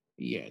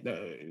 Yeah,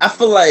 I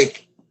feel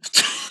like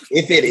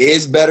if it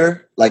is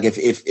better, like if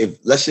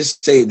let's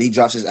just say he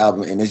drops his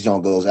album and this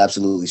joint goes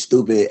absolutely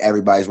stupid,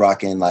 everybody's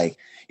rocking, like,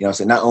 you know what I'm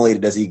saying, not only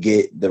does he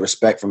get the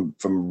respect from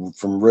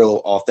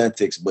real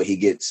authentics, but he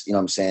gets, you know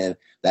what I'm saying,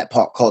 that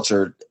pop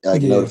culture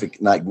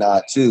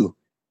nod too.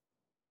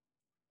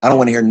 I don't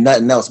want to hear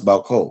nothing else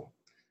about Cole.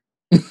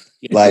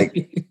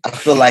 Like, I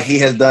feel like he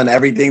has done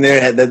everything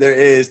that there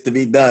is to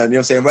be done. You know what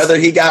I'm saying? Whether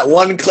he got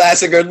one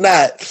classic or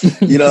not.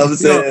 You know what I'm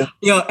saying?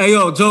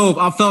 Yo, Job,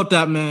 I felt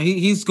that, man.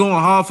 He's going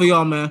hard for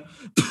y'all, man.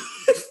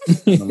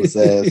 You know what I'm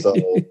saying? So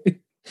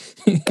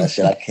that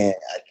shit I can't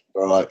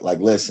bro. Like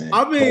listen.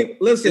 I mean,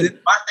 listen.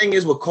 My thing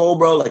is with Cole,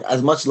 bro, like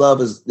as much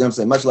love as, you know what I'm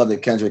saying, much love to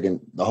Kendrick and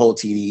the whole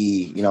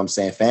TDE, you know what I'm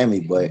saying,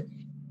 family, but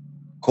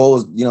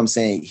Cole's, you know what I'm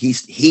saying, he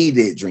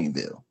did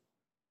Dreamville.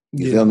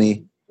 You feel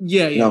me?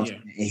 Yeah, you know,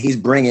 and he's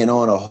bringing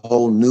on a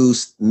whole new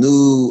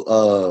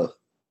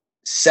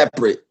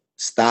separate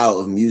style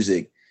of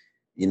music,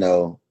 you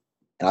know,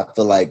 and I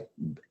feel like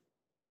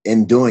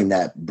in doing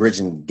that,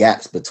 bridging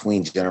gaps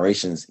between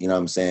generations, you know what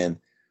I'm saying?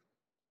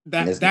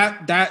 That's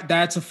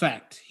a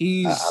fact.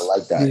 I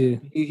like that. Yeah.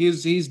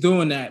 He's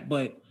doing that,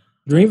 but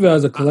Dreamville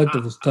as a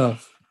collective is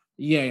tough.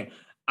 Yeah,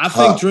 I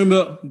think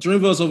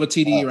Dreamville's over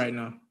TDE right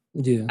now.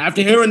 Yeah.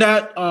 After hearing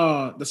that,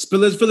 the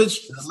Spillage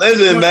Village.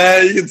 Listen,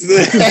 man, you can see.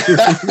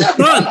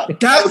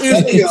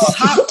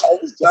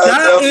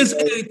 That is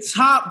a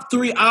top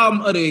 3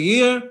 album of the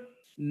year.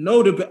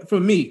 No debate for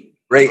me.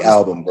 Great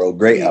album, bro.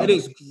 Great album. It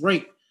is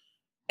great.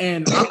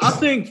 And I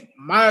think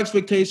my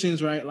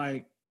expectations, right?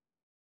 Like,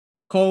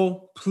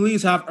 Cole,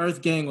 please have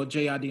Earth Gang or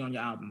JID on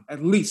your album.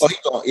 At least.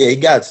 Oh, he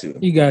got to.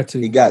 He got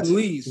to.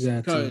 Please.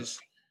 Because,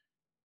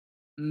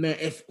 man,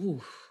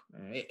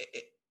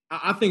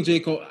 I think J.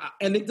 Cole,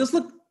 and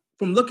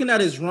looking at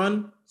his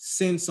run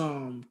since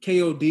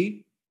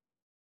KOD,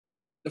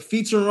 the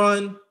feature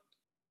run,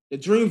 the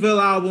Dreamville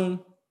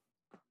album,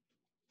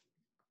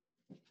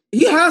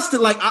 he has to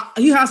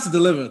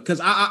deliver,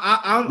 because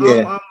I'm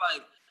like,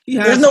 he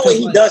has. There's no way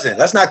he doesn't.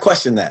 Let's not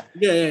question that.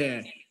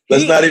 Yeah.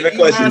 Let's not even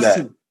question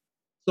that.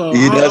 So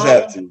he does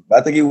have to.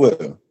 I think he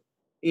will.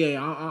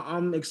 Yeah,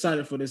 I'm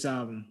excited for this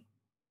album.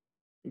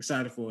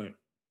 Excited for it.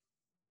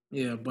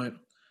 Yeah, but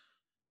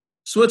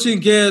switching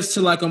gears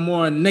to like a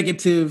more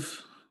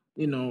negative,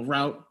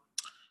 route.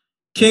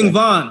 King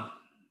Von.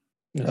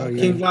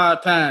 King Von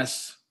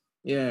passed.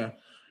 Yeah.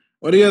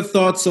 What are your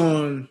thoughts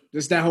on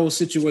just that whole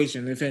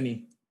situation, if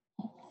any?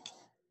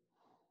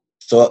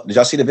 So, did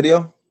y'all see the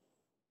video?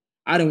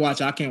 I didn't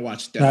watch it. I can't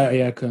watch that.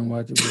 I couldn't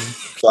watch it. Bro.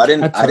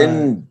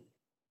 So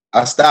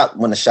I stopped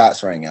when the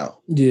shots rang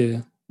out.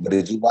 Yeah. But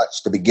did you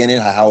watch the beginning,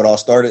 how it all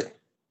started?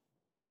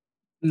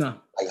 No.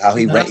 Like how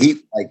he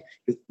like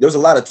there was a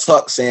lot of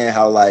talk saying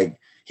how like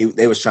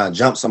they was trying to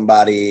jump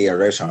somebody or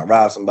they were trying to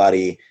rob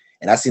somebody.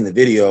 And I seen the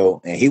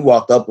video and he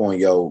walked up on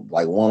Yo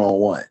like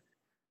one-on-one.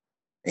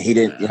 And he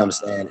didn't, you know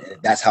what I'm saying? And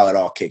that's how it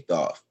all kicked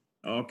off.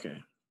 Okay.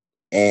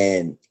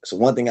 And so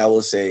one thing I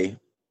will say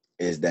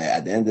is that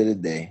at the end of the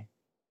day,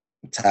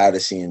 I'm tired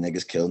of seeing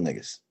niggas kill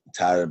niggas. I'm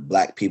tired of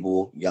black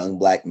people, young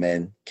black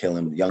men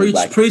killing young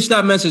black people. Preach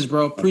that message,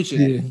 bro. Preach it.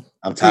 Yeah.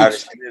 I'm tired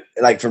of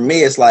like for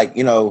me, it's like,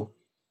 you know,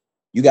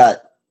 you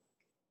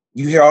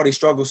hear all these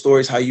struggle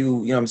stories, how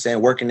you know what I'm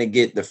saying, working to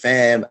get the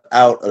fam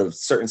out of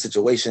certain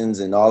situations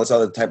and all this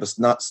other type of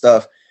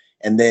stuff.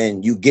 And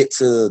then you get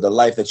to the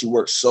life that you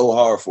work so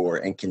hard for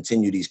and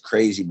continue these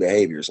crazy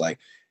behaviors. Like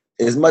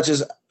as much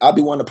as I'll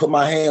be wanting to put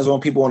my hands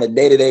on people on a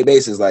day-to-day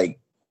basis, like,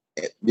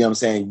 you know what I'm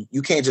saying?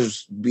 You can't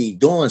just be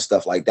doing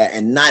stuff like that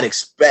and not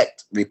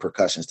expect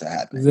repercussions to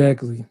happen.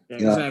 Exactly. You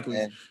know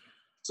exactly.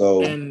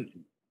 So,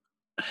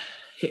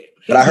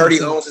 but I heard he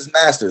owns his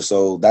master,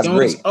 so that's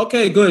great.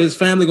 Okay, good. His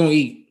family gonna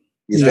eat.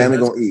 His family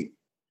gonna eat.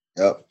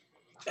 Yep.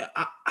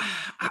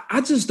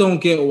 I just don't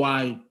get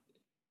why.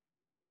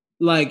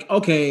 Like,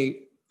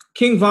 okay,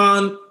 King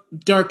Von,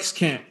 Dirk's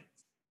camp.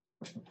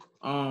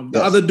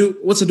 The other dude,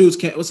 what's the dude's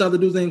camp? What's the other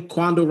dude's name?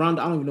 Quando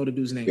Rondo. I don't even know the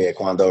dude's name. Yeah,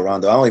 Quando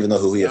Rondo. I don't even know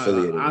who he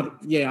affiliated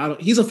with.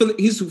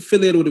 He's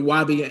affiliated with the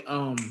YB.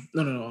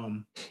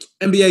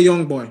 NBA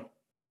Youngboy.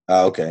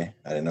 Oh, okay.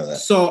 I didn't know that.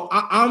 So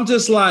I'm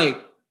just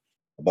like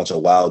a bunch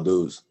of wild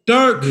dudes.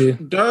 Dirk,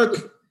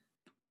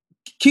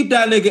 keep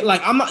that nigga.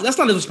 Like that's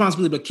not his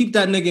responsibility, but keep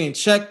that nigga in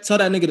check. Tell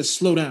that nigga to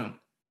slow down.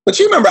 But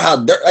you remember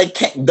how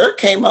Dirk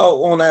came out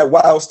on that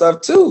wild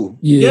stuff too.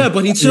 Yeah,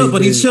 but he chilled.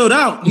 But he chilled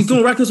out. He's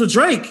doing records with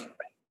Drake.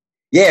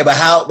 Yeah, but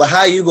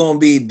how you gonna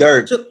be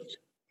Dirk?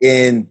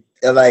 And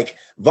like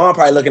Von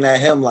probably looking at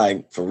him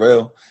like, for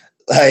real,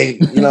 like,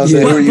 you know what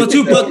I'm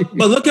saying.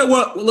 But look at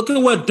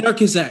what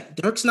Dirk is at.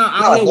 Dirk's not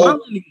out here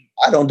wild anymore.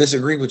 I don't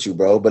disagree with you,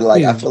 bro. But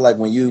like, I feel like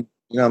when you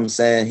know what I'm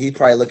saying, he's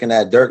probably looking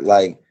at Dirk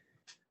like,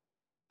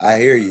 I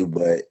hear you,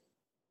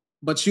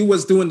 but you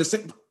was doing the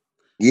same.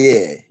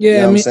 Yeah. You know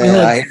what I'm saying?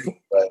 Like,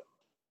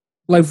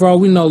 like for all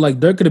we know, like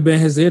Dirk could have been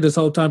his ear this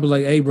whole time, but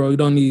like, hey, bro, you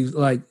don't need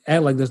like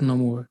act like this no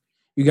more.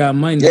 You got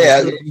money.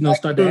 Yeah,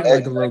 start to act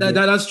like a little bit.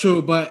 That's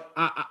true, but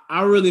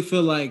I really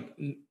feel like,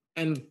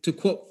 and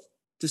to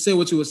say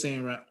what you were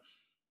saying, right?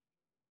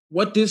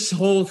 What this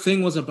whole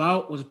thing was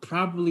about was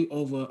probably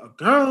over a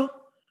girl,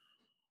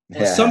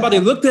 or somebody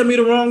looked at me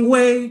the wrong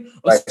way,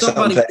 or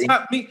somebody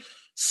tapped me,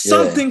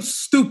 something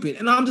stupid,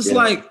 and I'm just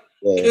like,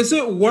 is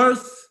it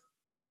worth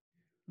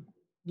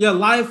your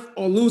life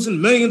or losing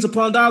millions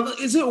upon dollars?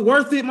 Is it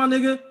worth it, my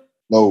nigga?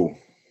 No,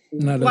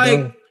 not like.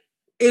 At all.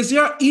 Is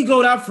your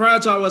ego that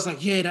fragile? I was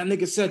like, yeah, that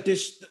nigga said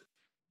this.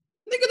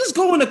 Nigga, just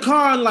go in the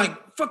car and like,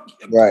 fuck,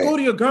 go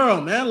to your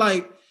girl, man.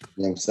 Like,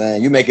 you know what I'm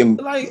saying? You making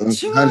like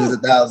hundreds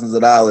of thousands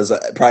of dollars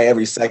probably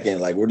every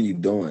second. Like, what are you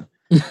doing?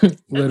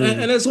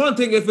 and it's one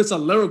thing if it's a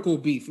lyrical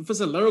beef. If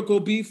it's a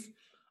lyrical beef,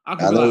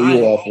 I know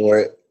you all for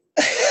it.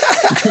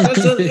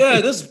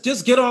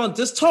 just get on,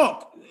 just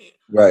talk.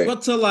 Right.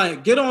 But to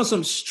like get on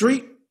some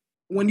street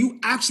when you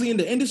actually in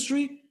the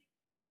industry,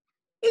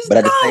 but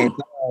at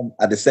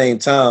the same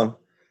time,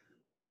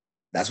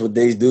 that's what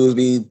these dudes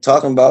be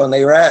talking about in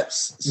their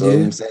raps. So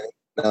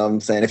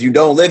I'm saying, if you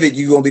don't live it,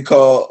 you're gonna be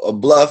called a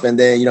bluff, and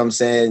then you know what I'm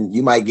saying,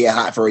 you might get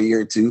hot for a year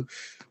or two.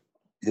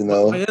 You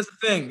know, but that's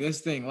the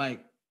thing.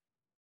 Like,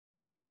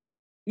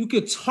 you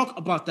could talk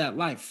about that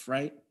life,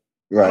 right?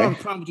 Right. I don't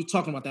have a problem with you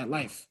talking about that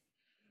life,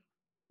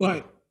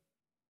 but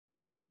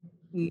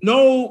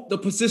know the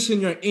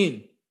position you're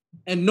in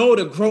and know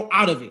to grow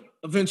out of it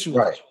eventually.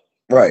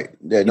 Right.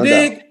 Yeah, no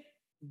doubt.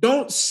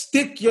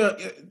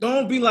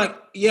 Don't be like,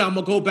 yeah, I'm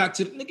gonna go back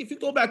to the nigga. If you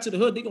go back to the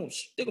hood, they're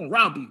gonna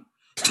rob you.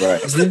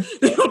 Right.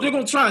 They're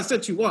gonna try and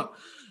set you up.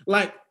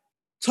 Like,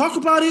 talk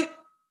about it,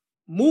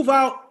 move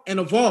out, and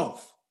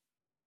evolve.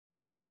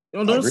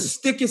 Don't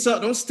stick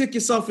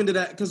yourself into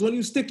that, because when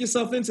you stick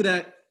yourself into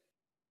that,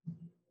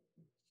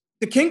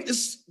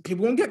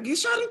 people gonna get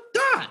shot and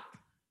die.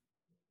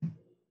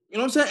 You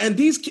know what I'm saying? And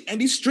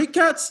these street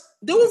cats,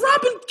 they were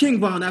robbing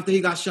King Von after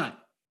he got shot.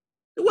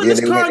 I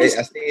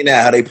seen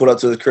that, how they pulled up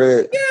to his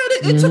crib.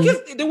 Yeah,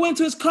 they went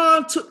to his car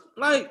and took,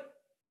 like,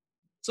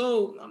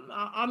 so,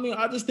 I mean,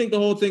 I just think the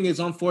whole thing is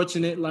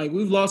unfortunate. Like,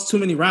 we've lost too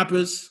many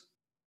rappers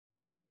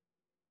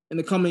in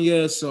the coming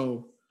years,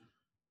 so,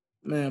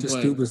 man. Just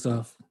stupid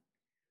stuff.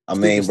 I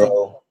mean,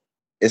 bro,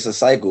 it's a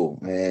cycle,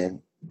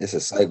 man. It's a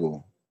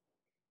cycle.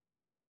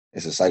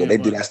 Yeah, they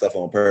do that stuff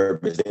on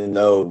purpose. They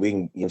know we can,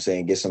 you know what I'm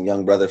saying, get some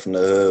young brother from the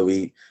hood.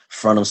 We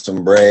front him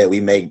some bread. We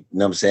make, you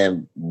know what I'm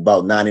saying,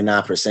 about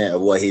 99%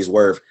 of what he's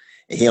worth.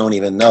 and he don't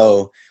even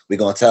know. We're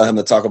gonna tell him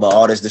to talk about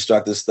all this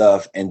destructive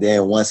stuff, and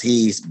then once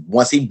he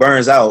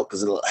burns out,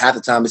 because half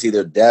the time it's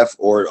either death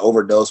or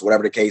overdose,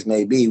 whatever the case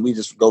may be, we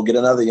just go get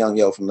another young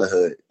yo from the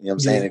hood. You know what I'm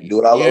saying? And do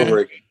it all over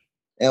again.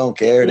 They don't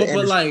care. We've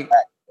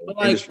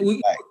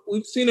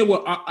seen it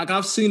with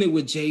I've seen it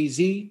with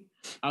Jay-Z.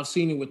 I've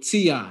seen it with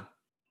T.I.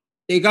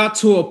 They got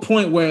to a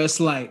point where it's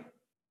like,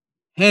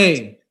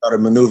 hey,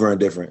 started maneuvering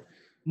different.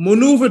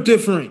 Maneuver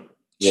different.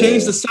 Yeah.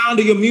 Change the sound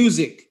of your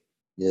music.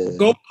 Yeah.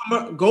 Go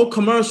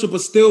commercial,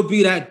 but still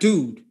be that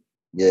dude.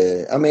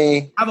 Yeah. I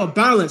mean, have a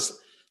balance.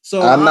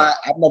 So I've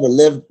never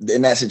lived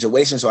in that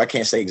situation, so I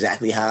can't say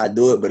exactly how I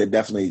do it, but it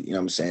definitely, you know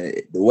what I'm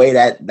saying? The way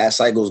that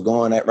cycle's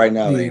going at right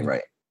now, it ain't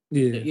right.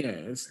 Yeah. Yeah,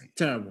 it's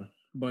terrible.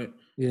 But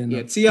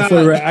yeah,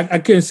 T.I. I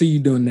couldn't see you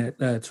doing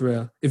that,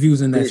 Terrell, if you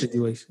was in that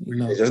situation. You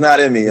know, it's not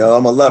in me, yo.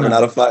 I'm a lover,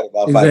 not a fighter.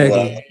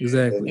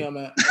 Exactly. Yeah,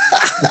 man.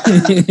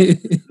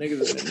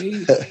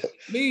 Niggas,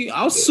 me,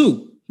 I'll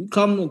sue. You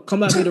come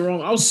at me the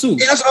wrong, I'll sue.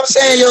 Yeah, that's what I'm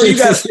saying, yo. You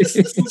got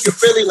you're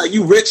really like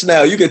you rich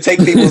now. You can take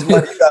people's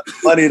money. You got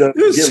money to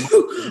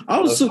give.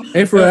 I'll sue.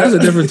 Hey, for that's a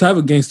different type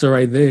of gangster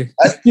right there.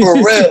 That's for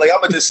real. Like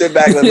I'm gonna just sit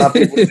back and let my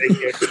people take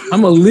care.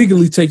 I'm gonna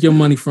legally take your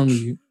money from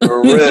you.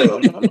 For real.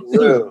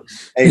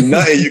 Ain't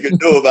nothing you can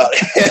do about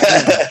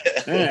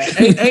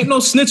it. ain't no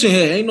snitching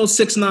here. Ain't no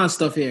 6ix9ine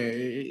stuff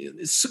here.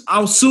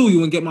 I'll sue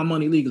you and get my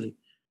money legally.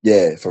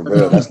 Yeah, for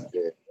real. That's good.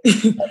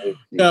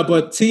 Yeah,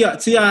 but T.I.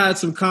 had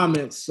some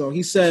comments. So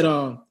he said,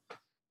 what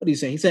did he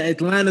say? He said,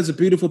 Atlanta's a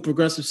beautiful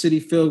progressive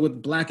city filled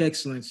with Black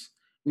excellence.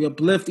 We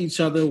uplift each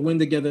other, win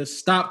together,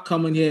 stop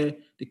coming here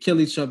to kill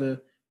each other.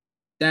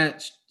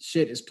 That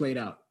shit is played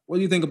out. What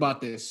do you think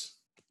about this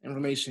in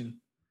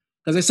relation?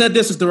 Because they said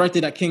this is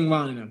directed at King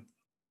Von and them.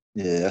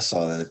 Yeah, I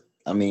saw that.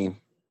 I mean,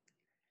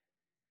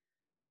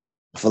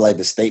 I feel like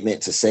the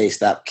statement to say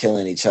stop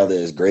killing each other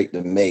is great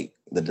to make.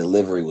 The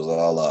delivery was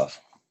all off.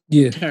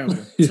 Yeah. Terrible.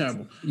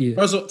 Yeah.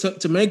 First of all,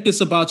 to make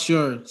this about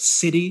your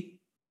city,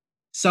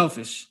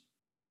 selfish.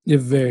 You're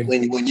very.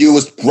 When you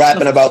was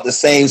rapping about the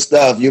same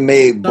stuff, you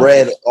made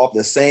bread off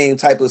the same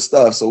type of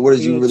stuff. So what are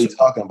you really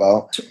talking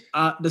about?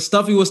 The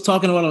stuff he was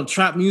talking about on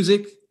trap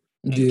music,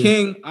 and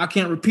King, I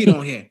can't repeat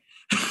on here.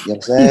 You know what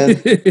I'm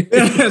saying?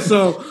 Yeah,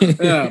 so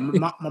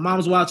my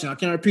mom's watching. I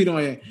can't repeat on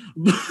here.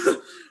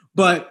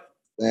 But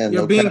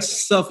you're being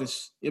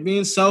selfish. You're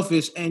being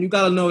selfish, and you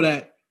got to know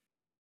that.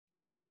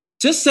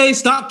 Just say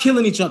stop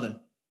killing each other.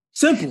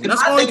 Simple.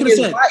 That's all you can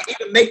say.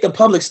 Even make the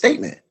public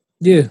statement.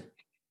 Yeah.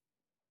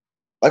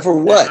 Like for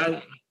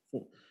what?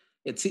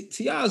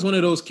 T.I. is one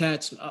of those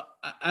cats.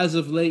 As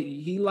of late,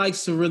 he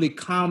likes to really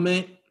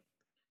comment.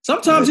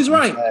 Sometimes he's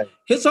right.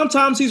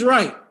 Sometimes he's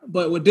right.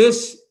 But with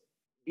this,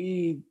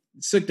 he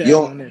sick that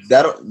on this.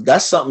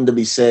 That's something to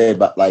be said,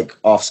 but like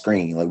off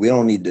screen. Like we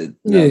don't need to. You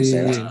know what I'm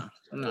saying? Yeah.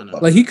 No.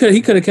 Like he could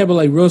have kept it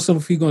like real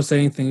simple if he's gonna say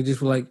anything.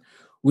 Just like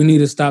we need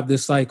to stop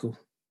this cycle.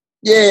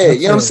 Yeah,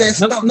 you know what I'm saying?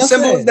 Simple as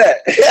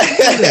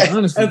that.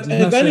 Honestly,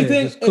 if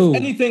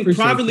anything,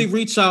 privately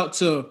reach out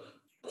to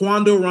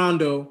Quando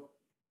Rondo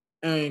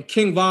and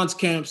King Von's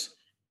camps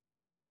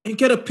and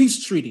get a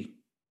peace treaty.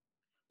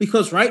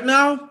 Because right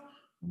now,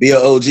 be an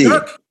OG.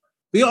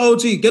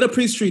 Get a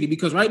peace treaty.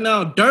 Because right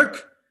now,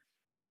 Dirk,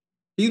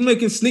 he's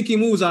making sneaky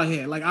moves out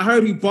here. Like I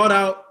heard he bought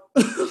out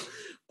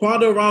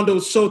Quando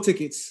Rondo's show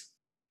tickets.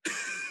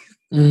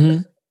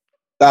 Mm-hmm.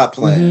 Stop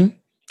playing. Mm-hmm.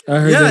 I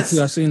heard that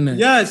too. I seen that.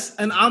 Yes,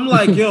 and I'm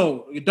like,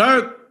 yo,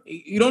 Dirk,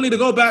 you don't need to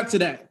go back to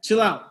that.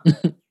 Chill out.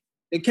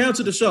 They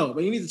canceled the show,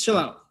 but you need to chill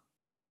out.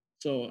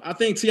 So I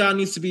think T.I.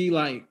 needs to be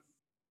like,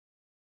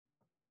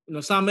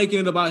 stop making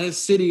it about his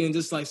city and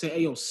just like say,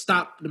 hey, yo,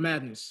 stop the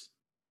madness.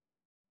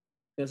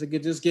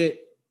 Just get.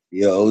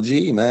 Yeah, OG,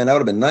 man, that would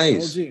have been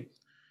nice. OG.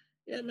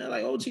 Yeah, man,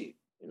 like OG,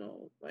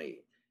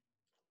 like,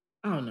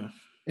 I don't know.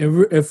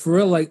 And for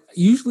real, like,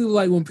 usually,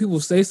 like, when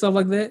people say stuff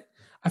like that,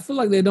 I feel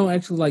like they don't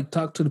actually like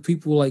talk to the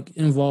people like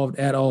involved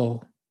at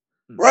all,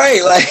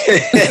 right?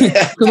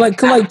 Like,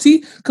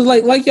 cause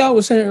like y'all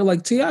was saying,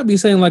 like T.I. be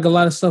saying like a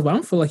lot of stuff, but I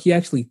don't feel like he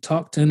actually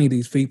talked to any of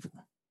these people.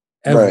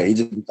 Ever. Right? He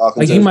just be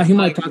talking. Like he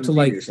might talk to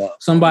like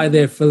somebody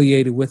they're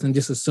affiliated with and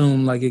just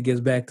assume like it gets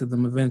back to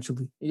them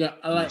eventually. Yeah,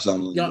 I like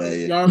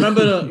y'all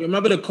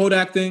remember the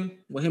Kodak thing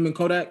with him and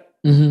Kodak?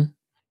 Mm-hmm.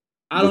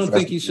 I don't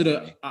think he should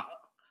have.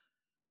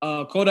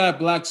 Kodak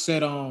Black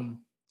said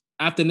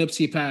after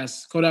Nipsey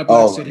passed, Kodak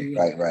Black said he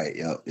right,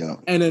 yep.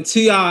 And then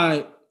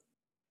T.I.,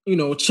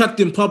 checked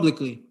him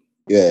publicly.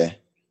 Yeah,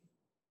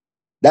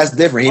 that's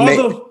different.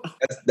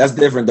 That's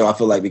different though. I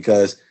feel like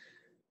because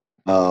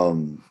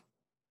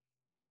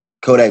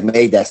Kodak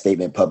made that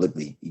statement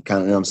publicly. You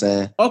kind of know what I'm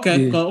saying?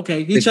 Okay, yeah.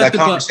 Okay. That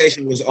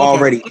conversation was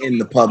already in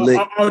the public.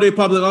 Already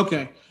public.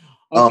 Okay.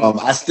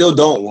 I still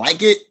don't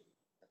like it,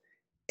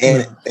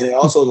 and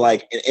also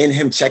like in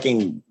him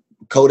checking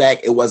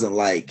Kodak, it wasn't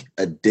like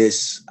a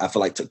diss. I feel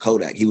like to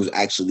Kodak, he was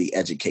actually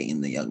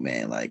educating the young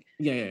man. Like,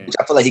 yeah. Which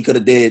I feel like he could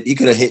have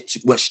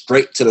went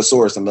straight to the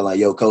source and been like,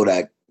 "Yo,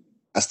 Kodak,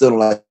 I still don't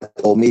like the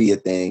whole media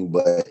thing,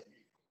 but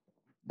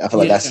I feel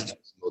like that's a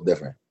little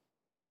different."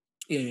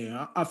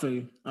 Yeah, I feel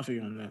you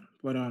on that.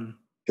 But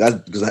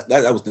Because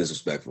that was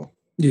disrespectful.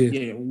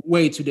 Yeah,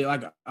 way too deep.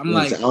 Like I'm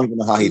like, I don't even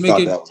know how he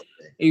thought that was.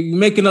 You're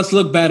making us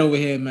look bad over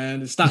here,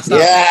 man. Stop.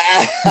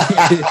 Yeah.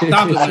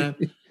 Stop it, man.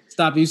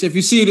 Stop it. If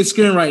you see the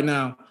screen right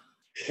now.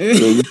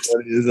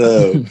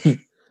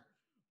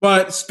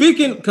 But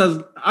speaking,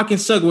 because I can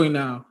segue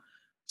now.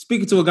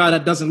 Speaking to a guy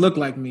that doesn't look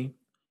like me,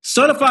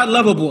 Certified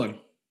Lover Boy.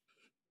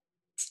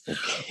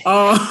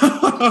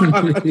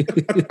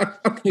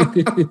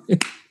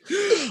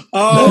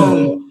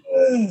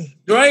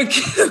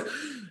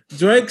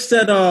 Drake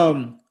said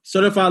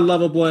Certified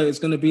Lover Boy is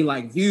gonna be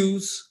like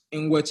Views,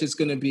 in which it's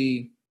gonna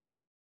be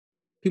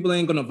people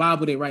ain't gonna vibe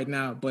with it right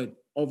now, but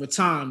over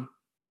time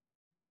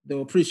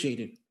they'll appreciate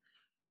it.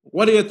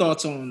 What are your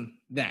thoughts on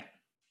that,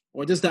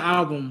 or just the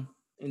album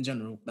in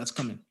general that's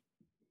coming?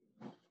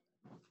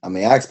 I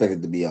mean, I expect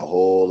it to be a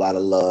whole lot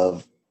of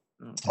love,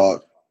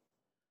 talk.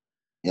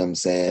 You know what I'm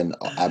saying?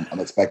 I'm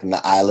expecting the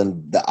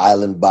island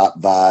bop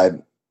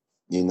vibe.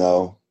 You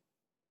know,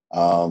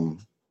 I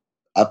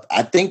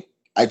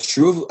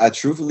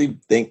truthfully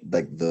think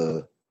like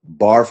the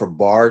bar for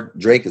bar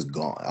Drake is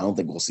gone. I don't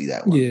think we'll see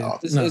that one. Yeah,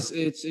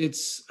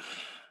 it's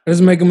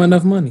doesn't make him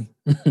enough money.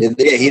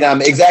 He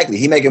not exactly.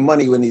 He making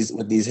money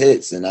with these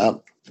hits, and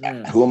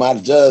who am I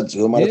to judge?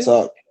 Who am I to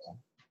talk?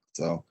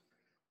 So,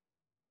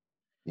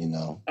 you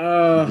know,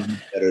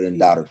 better than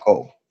Dot or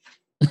Cole.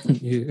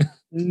 Yeah.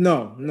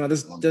 No.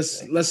 This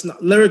let's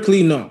not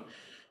lyrically no.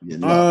 Yeah,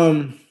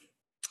 no.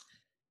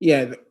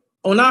 Yeah.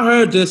 When I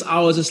heard this,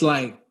 I was just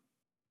like,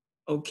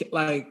 okay,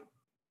 like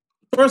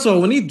first of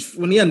all, when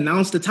he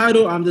announced the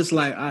title, I'm just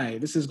like, all right,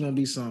 this is gonna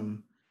be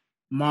some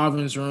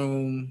Marvin's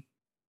Room,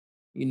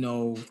 you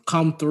know,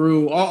 Come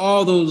Through,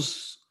 all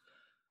those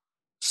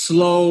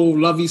slow,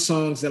 lovey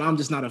songs that I'm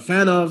just not a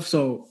fan of.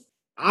 So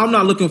I'm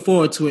not looking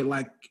forward to it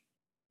like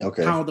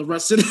how the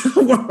rest of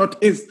the world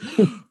is.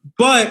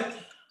 But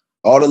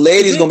all the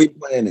ladies gonna be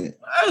playing it.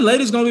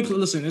 Ladies gonna be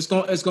listen. It's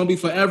gonna be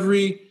for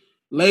every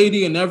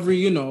lady and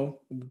every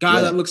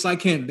guy that looks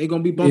like him. They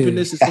gonna be bumping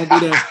this. It's gonna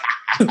be there.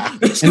 And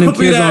then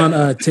kids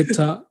on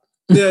TikTok.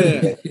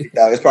 Yeah.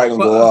 It's probably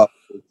gonna go off.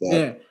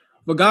 Yeah,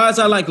 but guys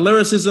that like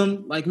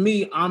lyricism, like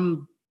me,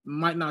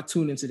 might not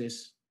tune into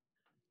this.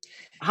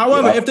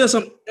 However, if there's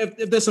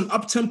some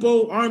up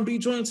tempo R&B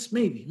joints,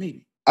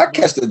 maybe I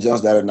catch the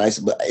joints that are nice,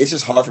 but it's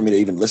just hard for me to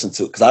even listen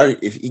to because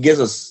if he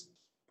gives us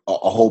a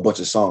whole bunch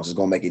of songs, it's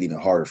gonna make it even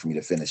harder for me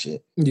to finish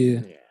it.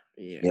 Yeah.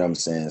 You know what I'm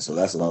saying? So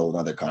that's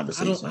another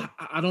conversation.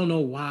 I don't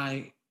know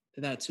why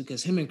that too,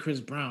 because him and Chris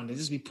Brown, they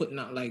just be putting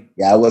out like.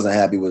 Yeah, I wasn't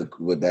happy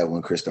with that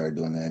when Chris started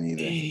doing that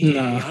either.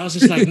 Yeah, I was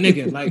just like,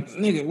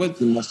 nigga, what?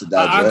 Too much to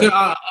digest.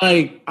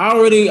 I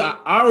already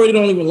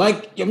don't even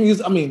like your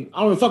music. I mean, I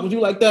don't even fuck with you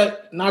like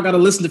that. Now I gotta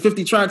listen to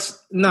 50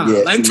 tracks. Nah,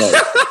 yeah, like.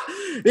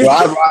 Bro,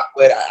 I rock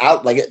with. I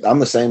like it. I'm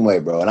the same way,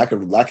 bro. And I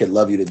could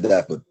love you to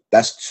death, but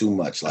that's too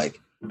much.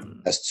 Like.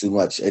 That's too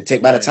much.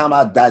 By the time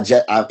I've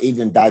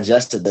even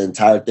digested the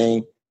entire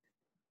thing,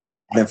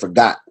 I then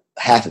forgot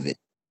half of it.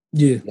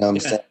 Yeah. You know what I'm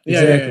saying?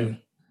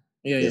 Exactly.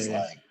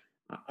 Yeah.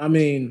 I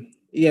mean,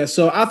 yeah.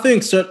 So I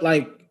think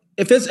like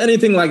if it's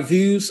anything like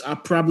Views, I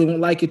probably won't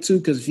like it too,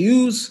 because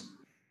Views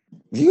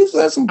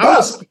had some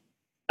bops.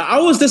 I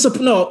was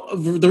disappointed. No,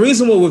 the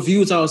reason why with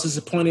Views I was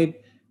disappointed,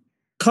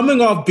 coming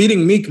off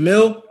beating Meek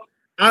Mill,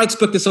 I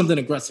expected something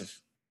aggressive.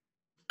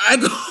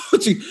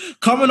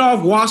 Coming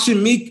off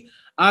washing Meek,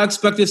 I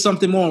expected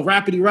something more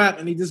rapidy rap,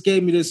 and he just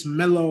gave me this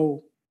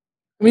mellow.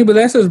 I mean, but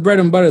that's his bread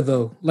and butter,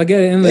 though. Like at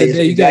the end of the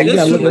day, you got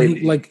to look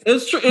like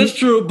it's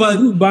true. But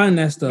who's buying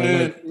that stuff?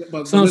 Man,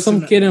 like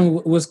some kid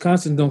in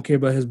Wisconsin don't care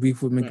about his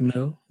beef with Meek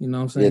Mill. You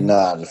know what I'm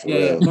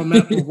saying?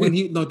 But when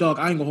he dog,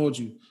 I ain't gonna hold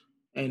you.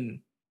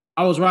 And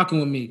I was rocking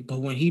with Meek, but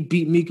when he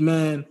beat Meek,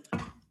 man,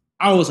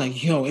 I was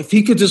like, yo, if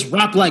he could just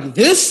rap like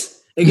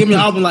this and give me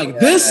an album like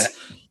this.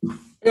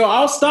 Yo,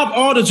 I'll stop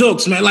all the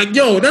jokes, man. Like,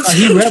 yo, that's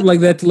he rap like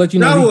that to let you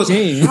know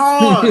he can.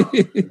 Hard.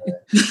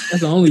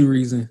 That's the only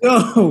reason.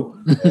 Yo,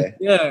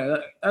 yeah,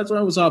 that's what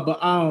I was talking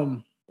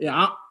about.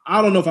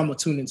 I don't know if I'm gonna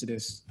tune into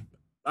this.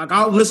 Like,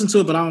 I'll listen to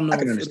it, but I don't know. I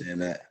can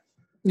understand that.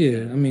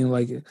 Yeah, I mean,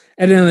 like at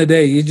the end of the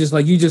day, you just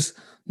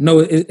know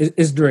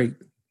it's Drake.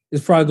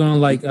 It's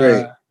probably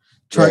gonna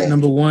chart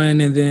number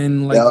one, and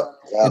then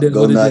it is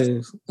what it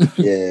is.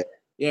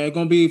 Yeah, it's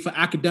gonna be for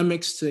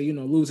academics to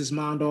lose his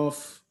mind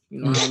off. You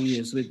know how he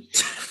is with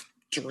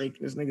Drake.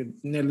 This nigga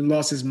nearly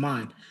lost his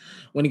mind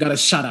when he got a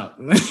shout out.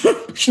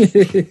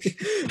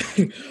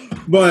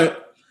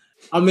 But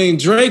I mean,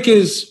 Drake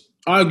is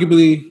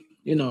arguably,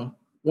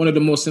 one of the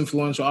most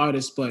influential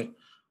artists. But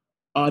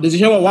did you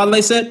hear what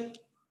Wale said?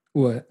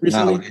 What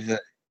recently?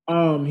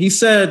 He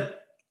said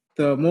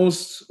the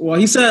most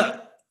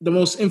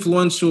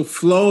influential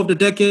flow of the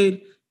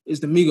decade is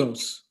the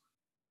Migos.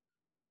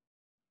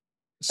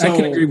 So, I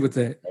can agree with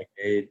that.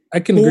 I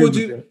can agree with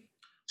that.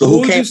 So who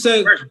would you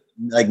say?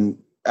 Like,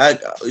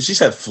 she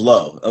said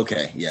flow.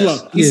 Okay, yes.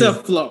 Flow. He said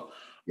flow.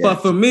 Yes. But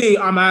for me,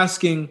 I'm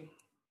asking,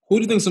 who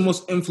do you think is the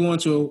most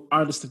influential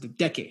artist of the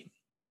decade?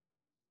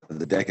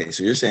 The decade.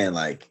 So you're saying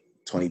like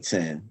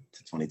 2010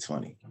 to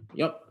 2020.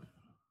 Yep.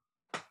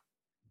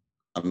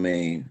 I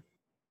mean,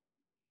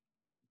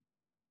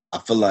 I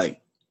feel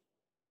like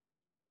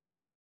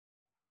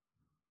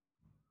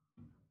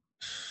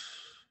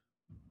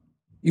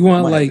you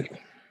want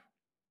like.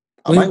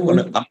 I might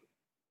want to.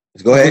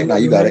 Go ahead. Now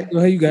you got it. Go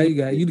ahead. You got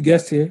it. You the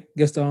guest here.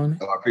 Guest on it.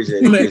 Oh, I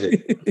appreciate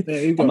it.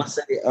 There you go. I'm gonna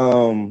say,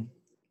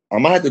 I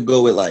might have to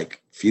go with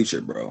like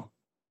Future, bro.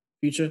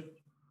 Future.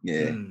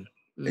 Yeah.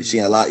 You see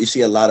a lot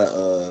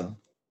of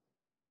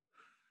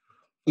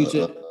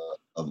Future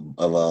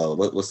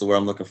of what's the word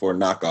I'm looking for?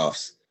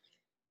 Knockoffs.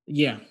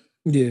 Yeah.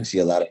 You see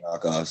a lot of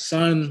knockoffs.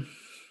 Son,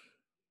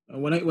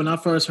 when I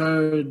first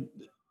heard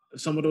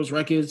some of those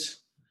records,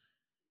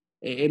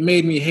 it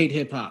made me hate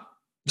hip hop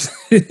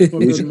for a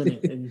good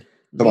minute.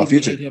 Come on,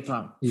 Future. Hip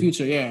hop. Yeah.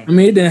 Future, yeah. I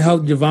mean, it didn't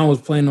help Javon was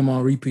playing them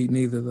on repeat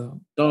neither,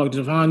 though. Dog,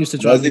 Javon used to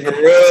drive me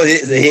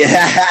crazy.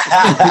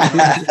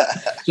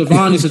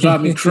 Javon used to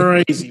drive me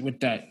crazy with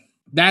that.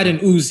 That and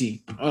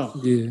Uzi. Oh.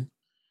 Yeah.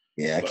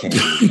 Yeah, I can't.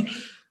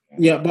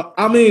 Yeah, but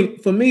I mean,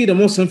 for me, the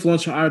most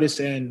influential artist,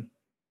 and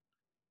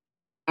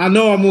I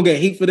know I'm going to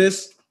get heat for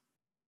this,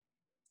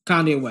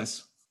 Kanye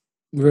West.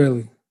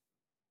 Really?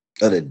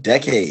 Of the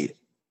decade.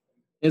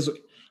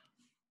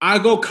 I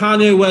go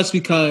Kanye West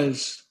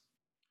because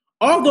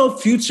although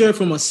Future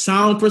from a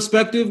sound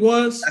perspective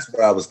that's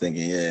what I was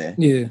thinking,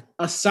 yeah.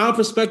 A sound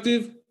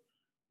perspective,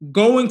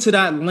 going to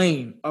that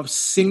lane of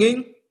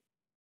singing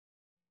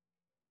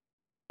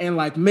and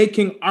like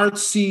making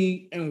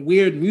artsy and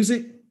weird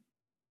music,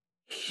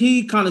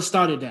 he kind of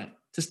started that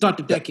to start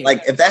the decade.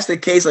 Like if that's the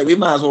case, like we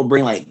might as well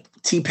bring like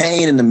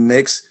T-Pain in the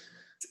mix.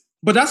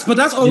 But that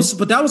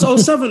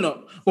was 07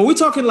 though. But we're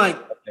talking like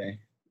 10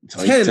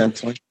 because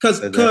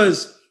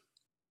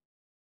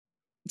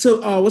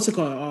what's it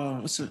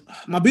called?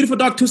 My Beautiful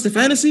Dark Twisted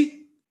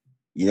Fantasy.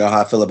 You know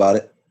how I feel about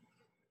it.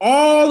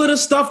 All of the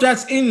stuff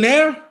that's in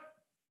there,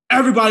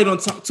 everybody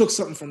took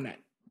something from that.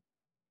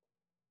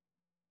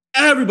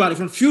 Everybody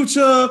from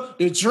Future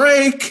to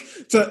Drake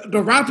to the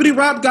rapidy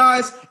rap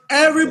guys,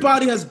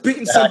 everybody has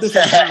bitten something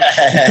from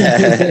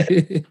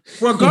that.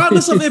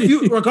 regardless of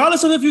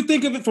if you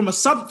think of it from a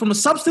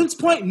substance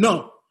point,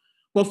 no,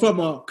 but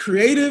from a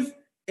creative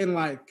and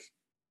like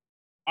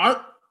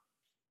art.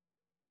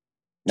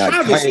 Now,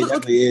 Kanye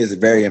definitely is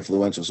very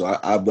influential, so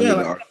I believe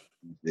in art.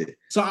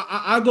 So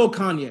I go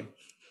Kanye,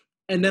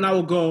 and then I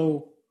will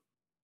go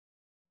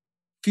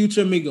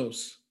Future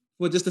Migos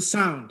with just the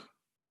sound.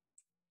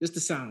 Just the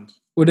sound.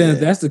 Well, then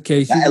if that's the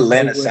case, that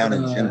Atlanta sound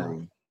in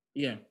general.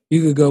 Yeah.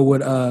 You could go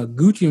with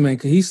Gucci Mane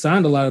because he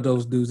signed a lot of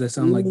those dudes that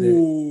sound like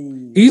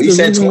that. He's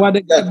the reason why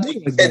they got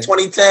like that.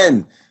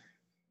 2010.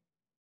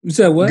 You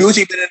said what?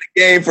 Gucci been in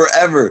the game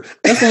forever.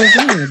 That's what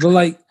I'm saying. But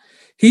like,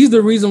 he's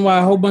the reason why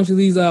a whole bunch of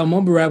these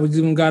mumble rappers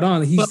even got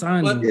on. He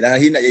signed them. Yeah,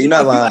 you're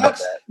not lying about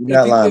that. You're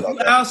not lying about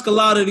that. If you ask a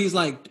lot of these,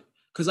 like,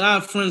 because I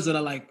have friends that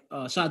are like,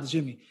 shout out to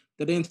Jimmy,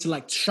 that are into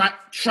like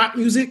trap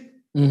music.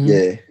 Mm-hmm.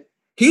 Yeah.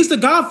 He's the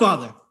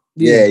godfather.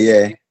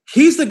 Yeah.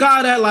 He's the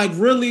guy that like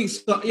really,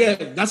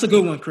 that's a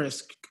good one,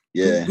 Chris.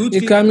 Yeah.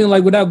 Gucci. I mean,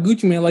 like without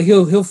Gucci Mane, like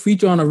he'll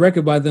feature on a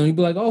record by them. He'd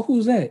be like, "Oh,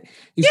 who's that?"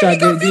 He started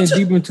getting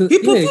deeper into. He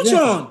put Future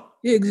on.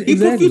 Yeah, exactly. He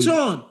put Future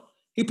on.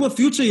 He put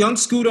Future, Young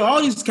Scooter, all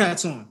these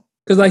cats on.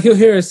 Because like he'll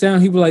hear a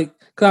sound, he'd be like,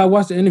 "Cause I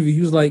watched the interview. He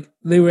was like,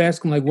 they were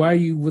asking like, why are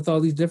you with all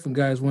these different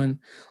guys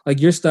when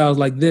like your style's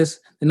like this?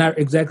 They're not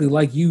exactly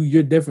like you.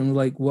 You're different."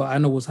 Like, well, I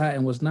know what's hot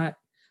and what's not.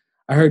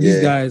 I heard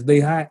these guys, they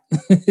hot.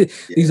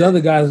 These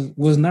other guys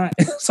was not.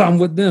 So I'm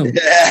with them.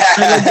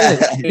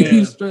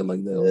 Straight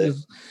like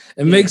that.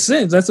 It makes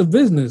sense. That's a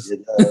business.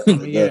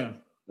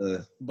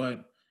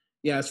 But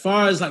yeah, as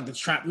far as like the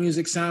trap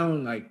music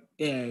sound, like,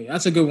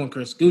 that's a good one,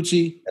 Chris.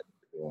 Gucci.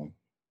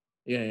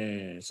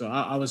 Yeah. So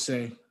I would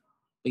say,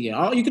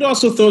 you could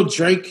also throw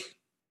Drake.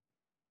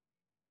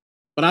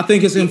 But I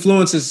think his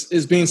influence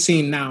is being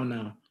seen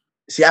now.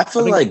 See, I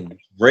feel like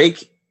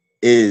Drake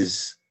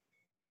is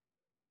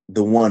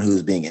the one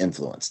who's being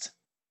influenced.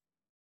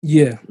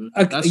 Yeah,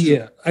 I could see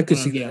that. I could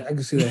see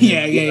that.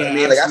 Yeah. I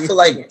mean, like I feel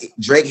like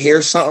Drake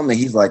hears something and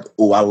he's like,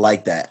 "Oh, I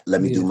like that.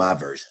 Let me do my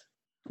version."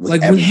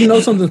 Like when you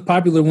know something's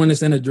popular when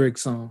it's in a Drake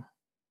song.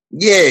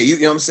 Yeah, you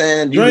know what I'm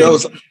saying. You know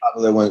something's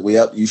popular when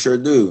you sure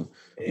do.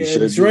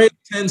 Drake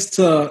tends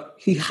to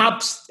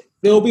hops.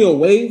 There'll be a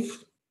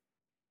wave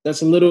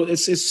that's a little.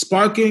 It's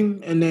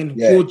sparking, and then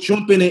he'll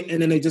jump in it,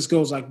 and then it just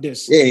goes like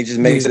this. Yeah, he just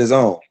makes it his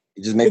own.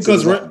 He just makes it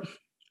his own.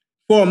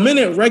 For a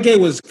minute, reggae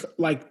was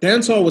like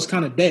dancehall was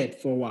kind of dead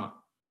for a while.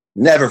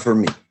 Never for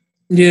me.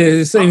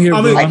 Yeah, same here.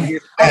 I know, but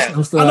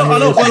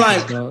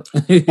like,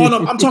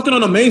 I'm talking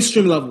on a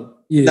mainstream level.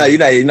 Yeah. No,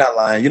 you're not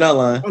lying. You're not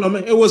lying. Oh, no,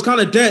 man, it was kind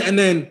of dead, and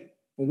then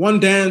one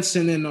dance,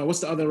 and then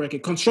what's the other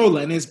record?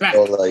 Controller, and it's back.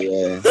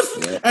 Yeah.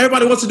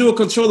 Everybody wants to do a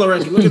Controller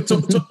record. Look at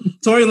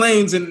Tory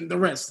Lanez and the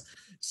rest.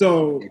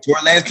 So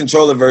Tory Lanez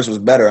Controller verse was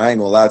better. I ain't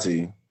gonna lie to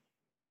you.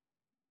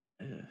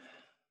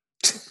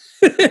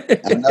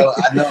 I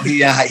know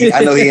he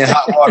in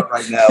hot water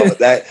right now, but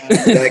that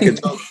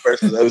Controller verse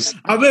was.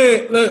 I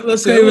mean,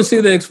 listen. Couldn't even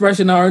see the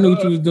expression. I already knew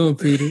what you was doing,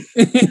 Peter.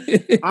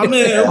 I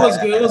mean, it was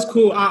good. It was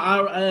cool.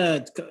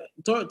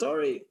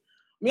 Tory. I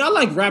mean, I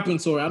like rapping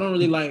Tory. I don't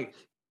really like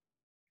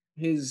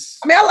his.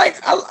 I mean,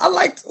 I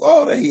liked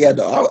all that he had.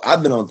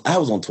 I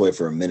was on Toy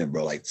for a minute,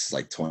 bro. Like it's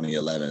like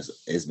 2011.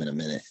 It's been a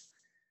minute.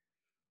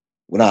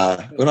 When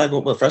I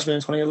go freshman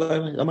in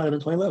 2011, that might have been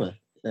 2011.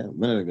 Yeah, a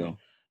minute ago.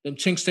 Them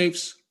Chinks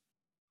tapes.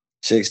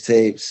 Chicks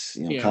tapes,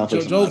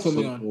 Conflicts. Joe put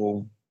me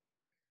on.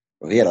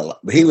 Bro, he had a lot,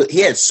 but he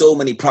had so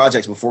many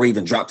projects before he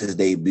even dropped his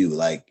debut.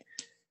 Like,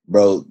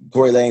 bro,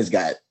 Tory Lanez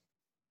got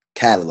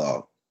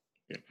catalog.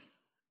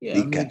 Yeah,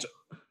 I mean,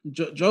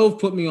 Joe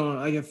put me on.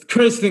 Like, the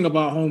crazy thing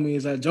about homie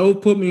is that Joe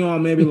put me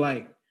on maybe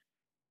like,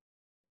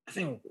 I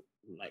think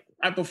like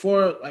right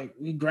before like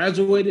we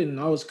graduated, and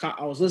I was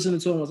listening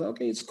to him. I was like,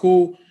 okay, it's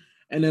cool.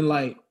 And then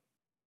like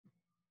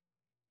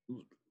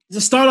to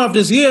start off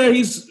this year,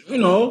 he's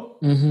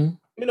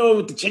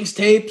with the Chinks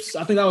tapes.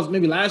 I think that was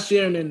maybe last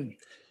year, and then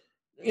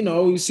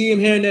you see him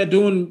here and there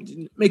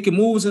making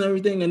moves and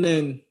everything, and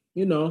then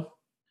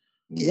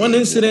one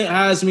incident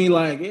has me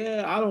like,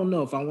 I don't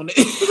know if I want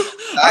to.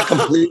 I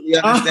completely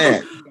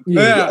understand.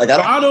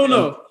 I don't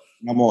know.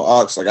 I'm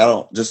on Ox. Like I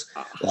don't just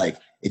like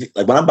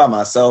when I'm by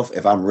myself.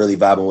 If I'm really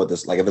vibing with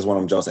this, like if it's one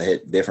of them Jones that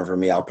hit different for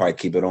me, I'll probably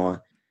keep it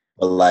on.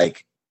 But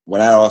like when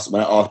I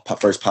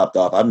first popped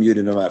off, I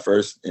muted them at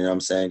first. You know what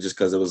I'm saying? Just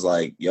because it was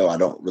like, yo, I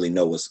don't really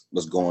know what's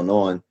going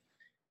on,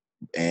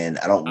 and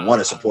I don't want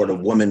to support a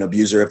woman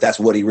abuser if that's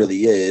what he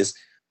really is.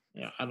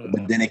 Yeah, I don't know.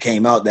 But then it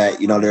came out that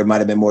there might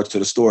have been more to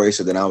the story.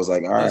 So then I was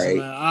like, all right.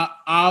 Man,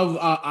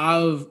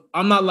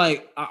 I'm not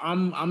like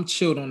I'm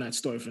chilled on that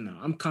story for now.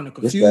 I'm kind of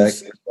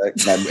confused.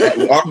 Respect.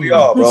 Aren't we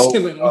all, bro?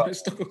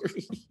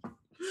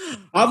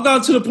 I've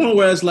gotten to the point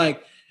where it's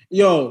like,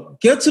 yo,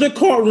 get to the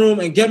courtroom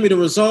and get me the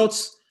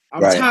results.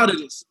 I'm tired of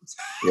this.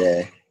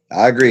 Yeah,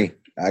 I agree.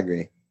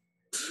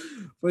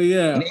 But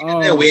yeah,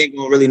 we ain't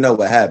gonna really know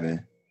what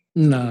happened.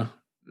 No,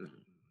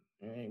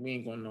 we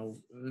ain't gonna know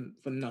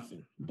for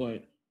nothing.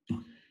 But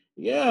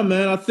yeah,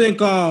 man, I think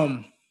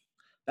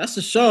that's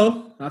the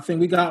show. I think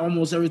we got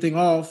almost everything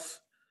off.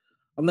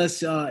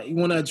 Unless you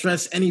want to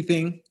address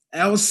anything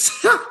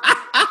else.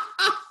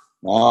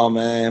 Oh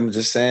man, I'm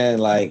just saying,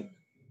 like,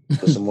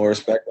 put some more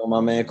respect on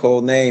my man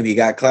Cole Name. He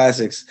got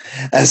classics.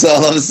 That's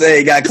all I'm saying.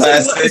 He got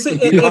classics.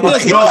 He don't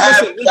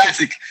have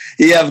classic.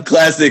 He have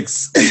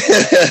classics.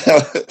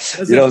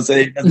 You know what I'm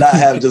saying? He does not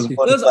have just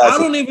one classic. I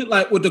don't even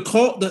like with the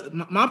Cole.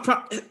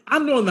 I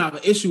don't have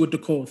an issue with the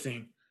Cole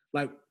thing.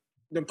 Like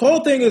the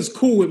Cole thing is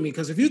cool with me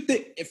because if you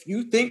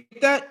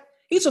think that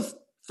he's a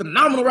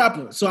phenomenal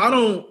rapper, so I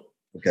don't.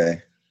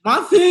 Okay. My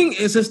thing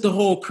is just the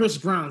whole Chris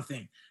Brown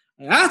thing.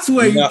 And that's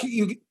where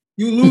you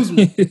lose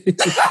me.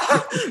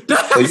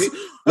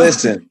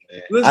 Listen,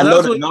 I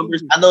know the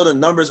numbers. I know the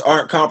numbers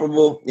aren't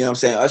comparable. You know what I'm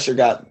saying? Usher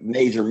got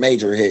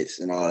major hits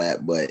and all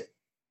that, but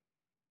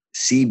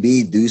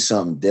CB do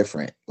something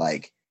different.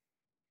 Like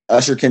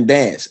Usher can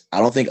dance. I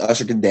don't think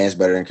Usher can dance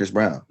better than Chris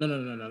Brown.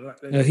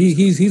 No.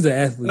 He's an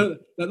athlete.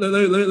 Let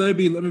me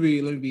be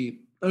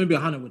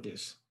 100 with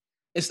this.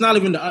 It's not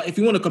even if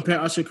you want to compare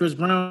Usher to Chris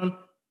Brown,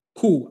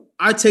 cool.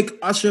 I take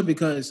Usher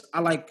because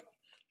I like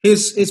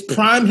his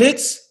prime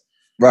hits.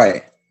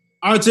 Right.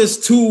 Are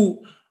just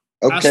too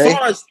okay.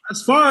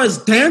 As far as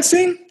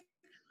dancing,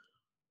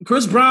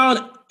 Chris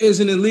Brown is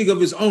in a league of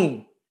his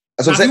own.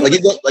 That's what I'm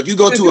saying. You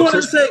go to a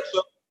Chris Brown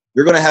show,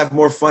 you're gonna have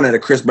more fun at a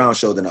Chris Brown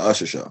show than an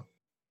Usher show.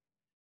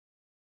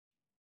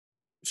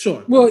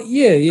 Sure. Well,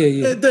 yeah.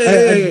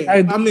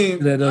 I mean,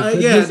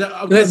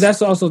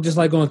 that's also just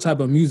like on type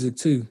of music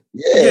too.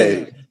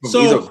 Yeah.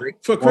 So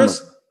for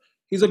Chris,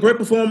 he's a great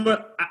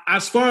performer.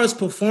 As far as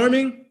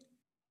performing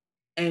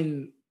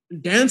and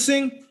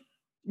dancing,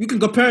 you can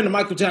compare him to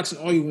Michael Jackson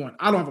all you want.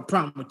 I don't have a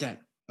problem with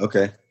that.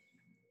 Okay.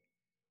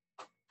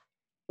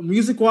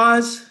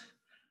 Music-wise,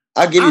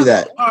 I'll give you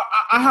that.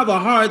 I have a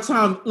hard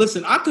time.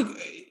 Listen, I could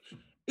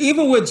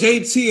even with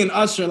JT and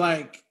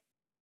Usher,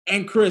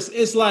 and Chris.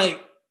 It's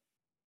like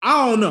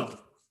I don't know.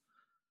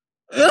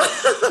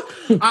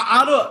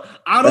 I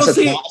don't That's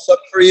see a toss-up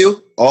for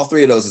you. All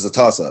three of those is a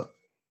toss-up.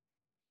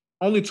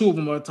 Only two of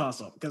them are a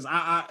toss-up because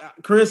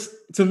Chris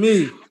to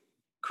me,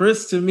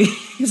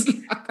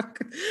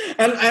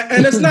 and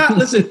it's not.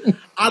 Listen,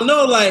 I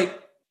know,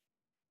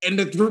 in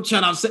the group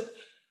chat, I've said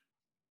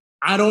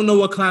I don't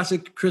know a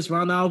classic Chris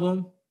Brown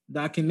album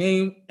that I can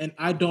name, and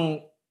I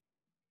don't.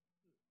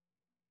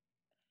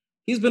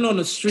 He's been on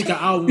a streak of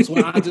albums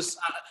where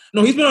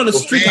he's been on a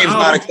streak of albums. Fame's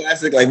not a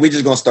classic. Like, we're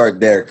just gonna start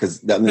there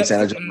because that means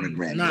I just want to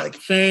grant. Not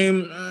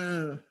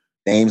Fame.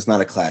 Fame's not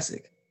a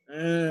classic.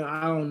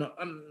 I don't know.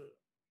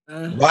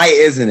 Why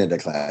isn't it a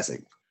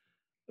classic?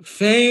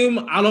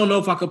 Fame. I don't know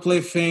if I could play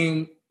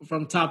Fame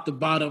from top to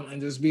bottom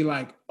and just be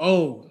like,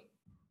 oh.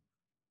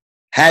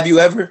 Have you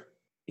ever?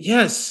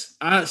 Yes.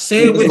 I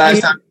say it with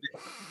me.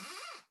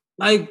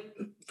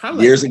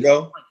 Probably years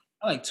ago?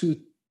 2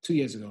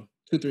 years ago.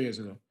 2-3 years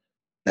ago.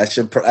 That's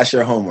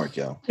your homework,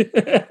 yo.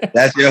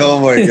 That's your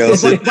homework, yo.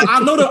 but I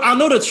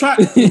know the track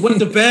Went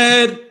to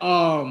Bed.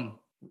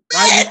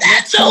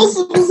 That's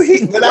awesome.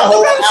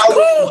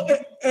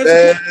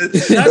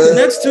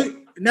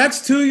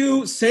 Next to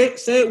you, say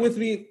it with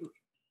me.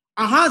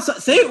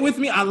 Say it with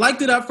me. I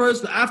liked it at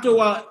first, but after a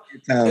while,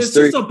 It's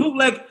just a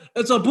bootleg.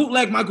 It's a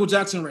bootleg Michael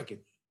Jackson record.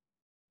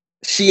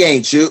 She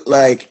ain't you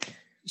like.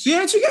 She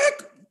ain't you.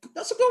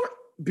 That's a good.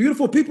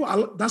 Beautiful people.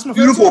 That's my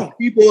favorite song.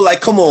 People.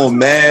 Like, come on,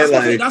 man.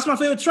 That's my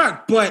favorite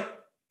track.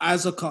 But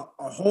as a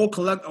whole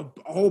a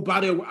whole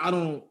body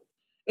of,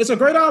 it's a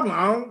great album.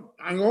 I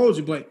ain't gonna hold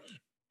you, but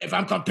if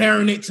I'm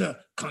comparing it to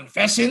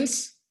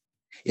Confessions,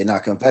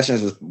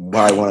 Confessions was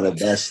probably one of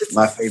the best,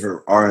 my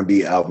favorite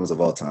R&B albums of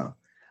all time.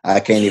 I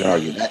can't even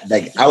argue that.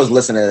 Like, I was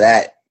listening to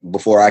that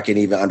before I can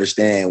even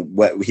understand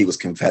what he was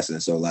confessing.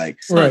 So, like,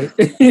 right.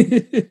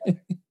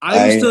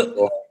 I used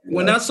to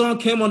when that song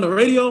came on the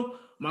radio.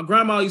 My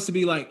grandma used to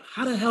be like,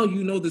 "How the hell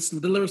you know the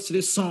lyrics to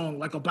this song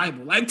like a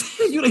Bible?" Like,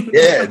 you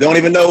don't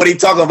even know what he's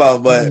talking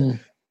about, but you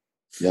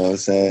know what I'm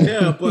saying?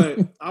 Yeah, but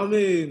I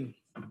mean,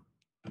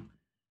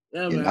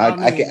 man.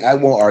 I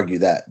won't argue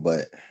that,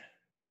 but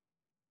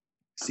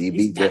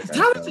CB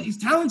different. He's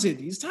talented.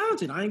 He's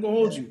talented. I ain't gonna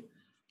hold you.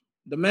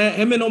 The man,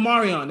 him and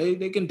Omarion,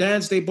 they can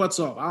dance their butts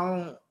off. I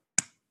don't.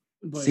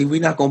 But, see, we're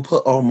not gonna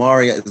put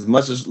Omari as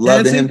much as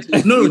love to him.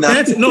 Dancing. No,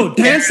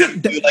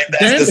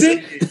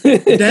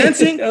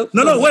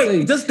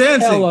 wait, just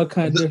dancing.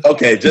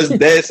 Okay, just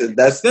dancing.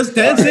 That's just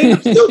dancing.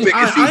 I'm still picking CB.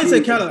 I ain't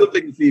say Catalog. Still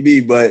picking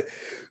CB, but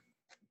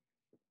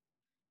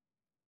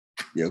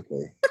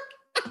okay.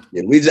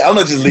 Yeah, I'm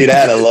gonna just leave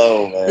that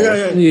alone,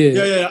 man.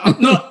 Yeah.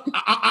 No,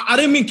 I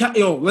didn't mean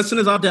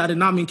listeners out there. I did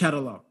not mean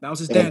Catalog. That was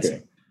just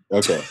dancing.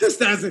 Okay. Just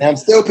dancing. I'm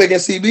still picking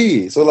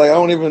CB, so like I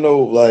don't even know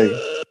like.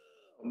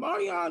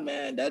 Omarion,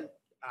 man,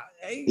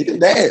 he can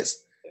dance.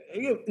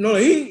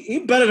 He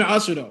better than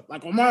Usher though.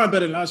 Like Omarion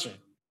better than Usher.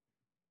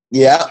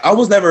 Yeah, I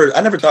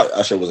never thought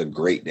Usher was a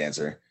great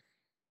dancer.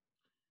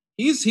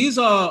 He's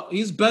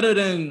better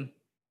than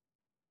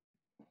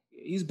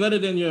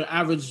your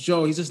average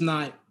Joe. He's just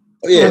not.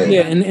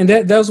 And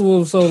that's what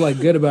was so like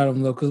good about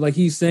him though, because like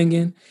he's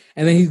singing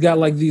and then he's got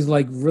like these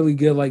like really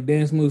good like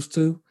dance moves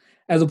too,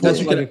 as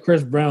opposed to like a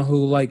Chris Brown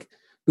who like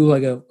do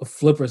like a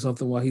flip or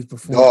something while he's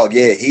performing. Oh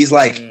yeah, he's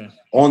like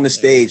on the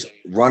stage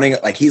running,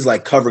 like he's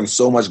like covering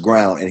so much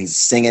ground and he's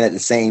singing at the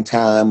same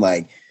time.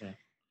 I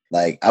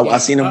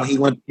seen him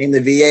when he came to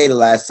VA the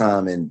last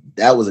time, and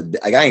that was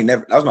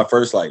that was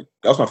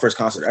my first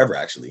concert ever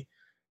actually.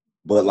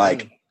 But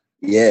like,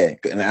 and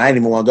I didn't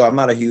even want to go. I'm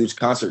not a huge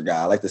concert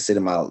guy. I like to sit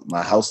in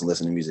my house and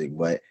listen to music.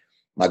 But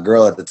my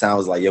girl at the time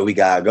was like, "Yo, we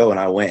gotta go," and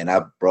I went, and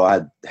I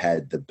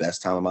had the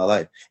best time of my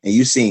life. And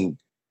you've seen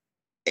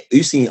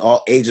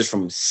all ages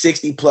from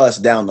 60 plus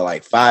down to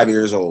like 5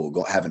 years old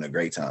having a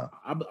great time.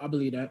 I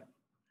believe that.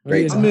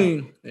 Great time. I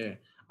mean,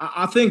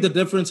 I think the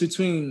difference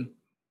between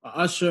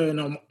Usher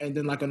and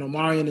then like an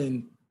Omarion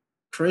and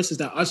Chris is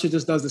that Usher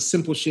just does the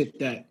simple shit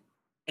that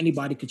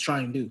anybody could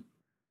try and do.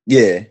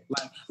 Yeah.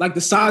 Like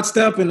the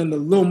sidestep and then the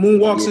little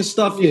moonwalks and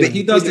stuff. Yeah,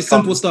 he does the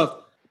simple stuff.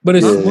 But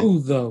it's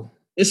smooth though.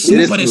 It's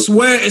smooth, but it's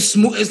where it's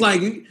smooth. It's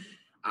like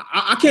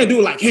I can't do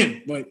it like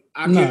him, but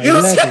I can. You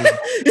know what I'm saying?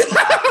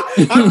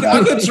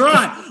 I could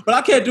try, but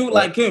I can't do it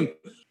like him.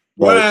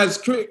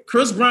 Whereas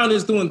Chris Brown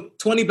is doing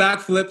 20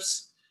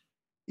 backflips.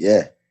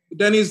 Yeah.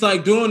 Then he's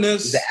like doing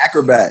this. He's an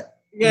acrobat.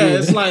 Yeah,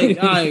 it's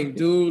like, all right,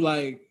 dude,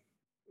 like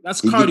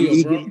that's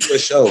cardio, bro. He give you a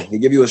show. He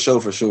give you a show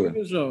for sure.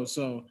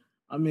 So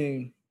I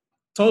mean,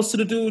 toast to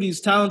the dude.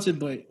 He's talented,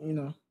 but you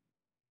know,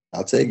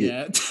 I'll take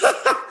it.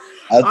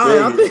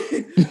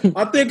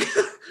 I think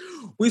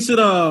we should.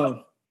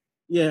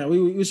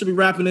 We should be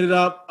wrapping it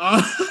up.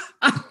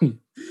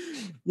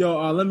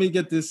 Let me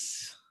get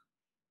this.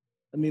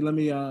 Let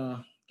me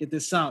get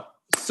this out.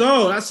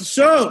 So that's the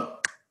show.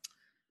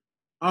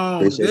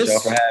 Appreciate y'all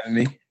for having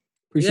me.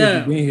 Appreciate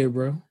you being here,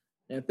 bro.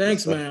 Yeah,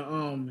 thanks,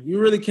 man. You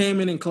really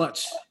came in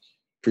clutch.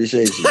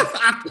 Appreciate you.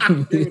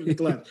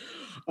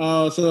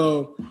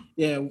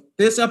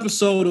 This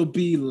episode will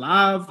be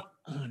live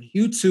on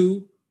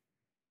YouTube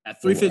at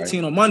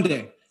 3:15 on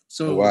Monday.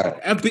 So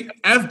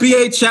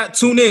FBA chat,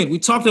 tune in. We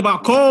talked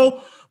about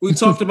Cole. We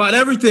talked about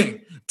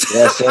everything.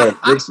 Yes, sir.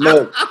 Big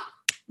smoke.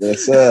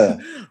 Yes, sir.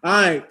 All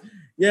right.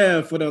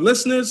 Yeah, for the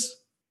listeners,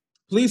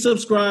 please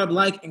subscribe,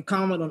 like, and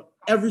comment on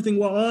everything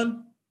we're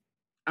on.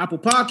 Apple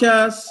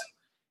Podcasts,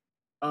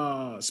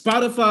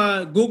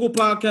 Spotify, Google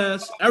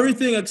Podcasts,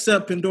 everything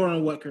except Pandora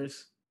and what,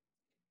 Chris?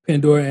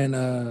 Pandora and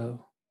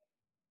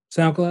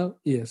SoundCloud?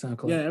 Yeah,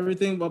 SoundCloud. Yeah,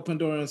 everything but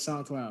Pandora and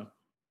SoundCloud.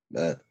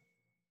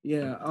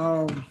 Yeah.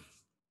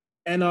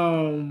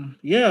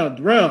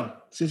 Darrell,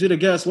 since you're the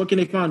guest, where can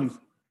they find you?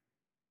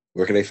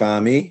 Where can they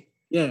find me?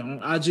 Yeah,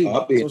 on IG.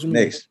 I'll be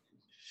next.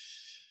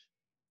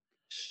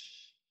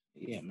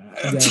 Yeah, man.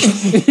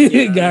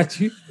 Got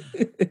you.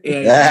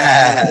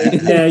 Yeah.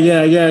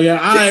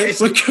 All right.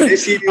 So, they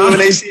see me when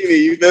they see me.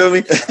 You feel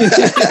me?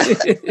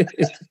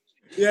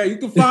 Yeah, you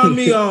can find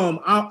me.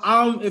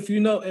 I'm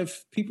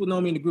if people know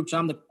me in the group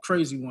chat, I'm the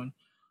crazy one.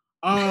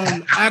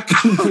 At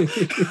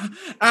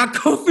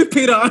Kofi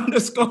Peter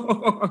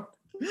 _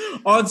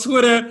 on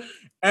Twitter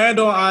and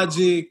on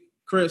IG.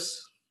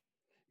 Chris.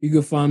 You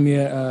can find me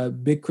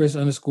at Big Chris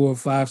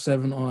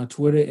 _57 on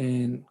Twitter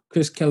and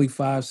Chris Kelly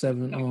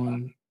 57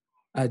 on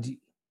IG.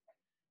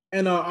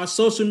 And our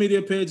social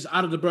media page is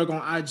Out of the Berg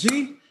on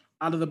IG.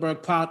 Out of the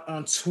Berg Pod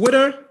on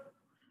Twitter.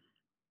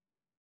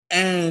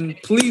 And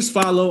please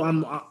follow.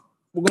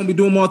 We're going to be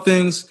doing more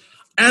things.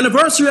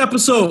 Anniversary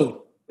episode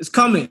is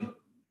coming.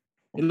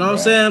 You know what I'm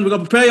saying? We're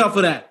going to prepare y'all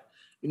for that.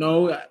 You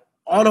know,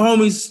 all the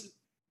homies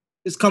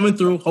is coming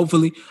through,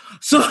 hopefully.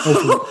 So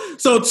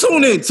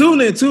tune in.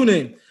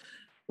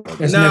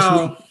 That's now, next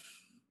week.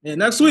 Yeah,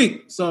 next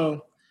week.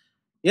 So,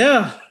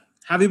 yeah.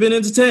 Have you been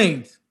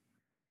entertained?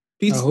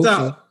 Peace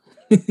out.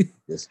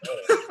 So.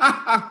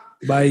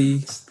 Bye.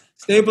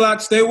 Stay black,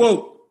 stay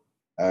woke.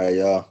 All right,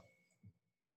 y'all.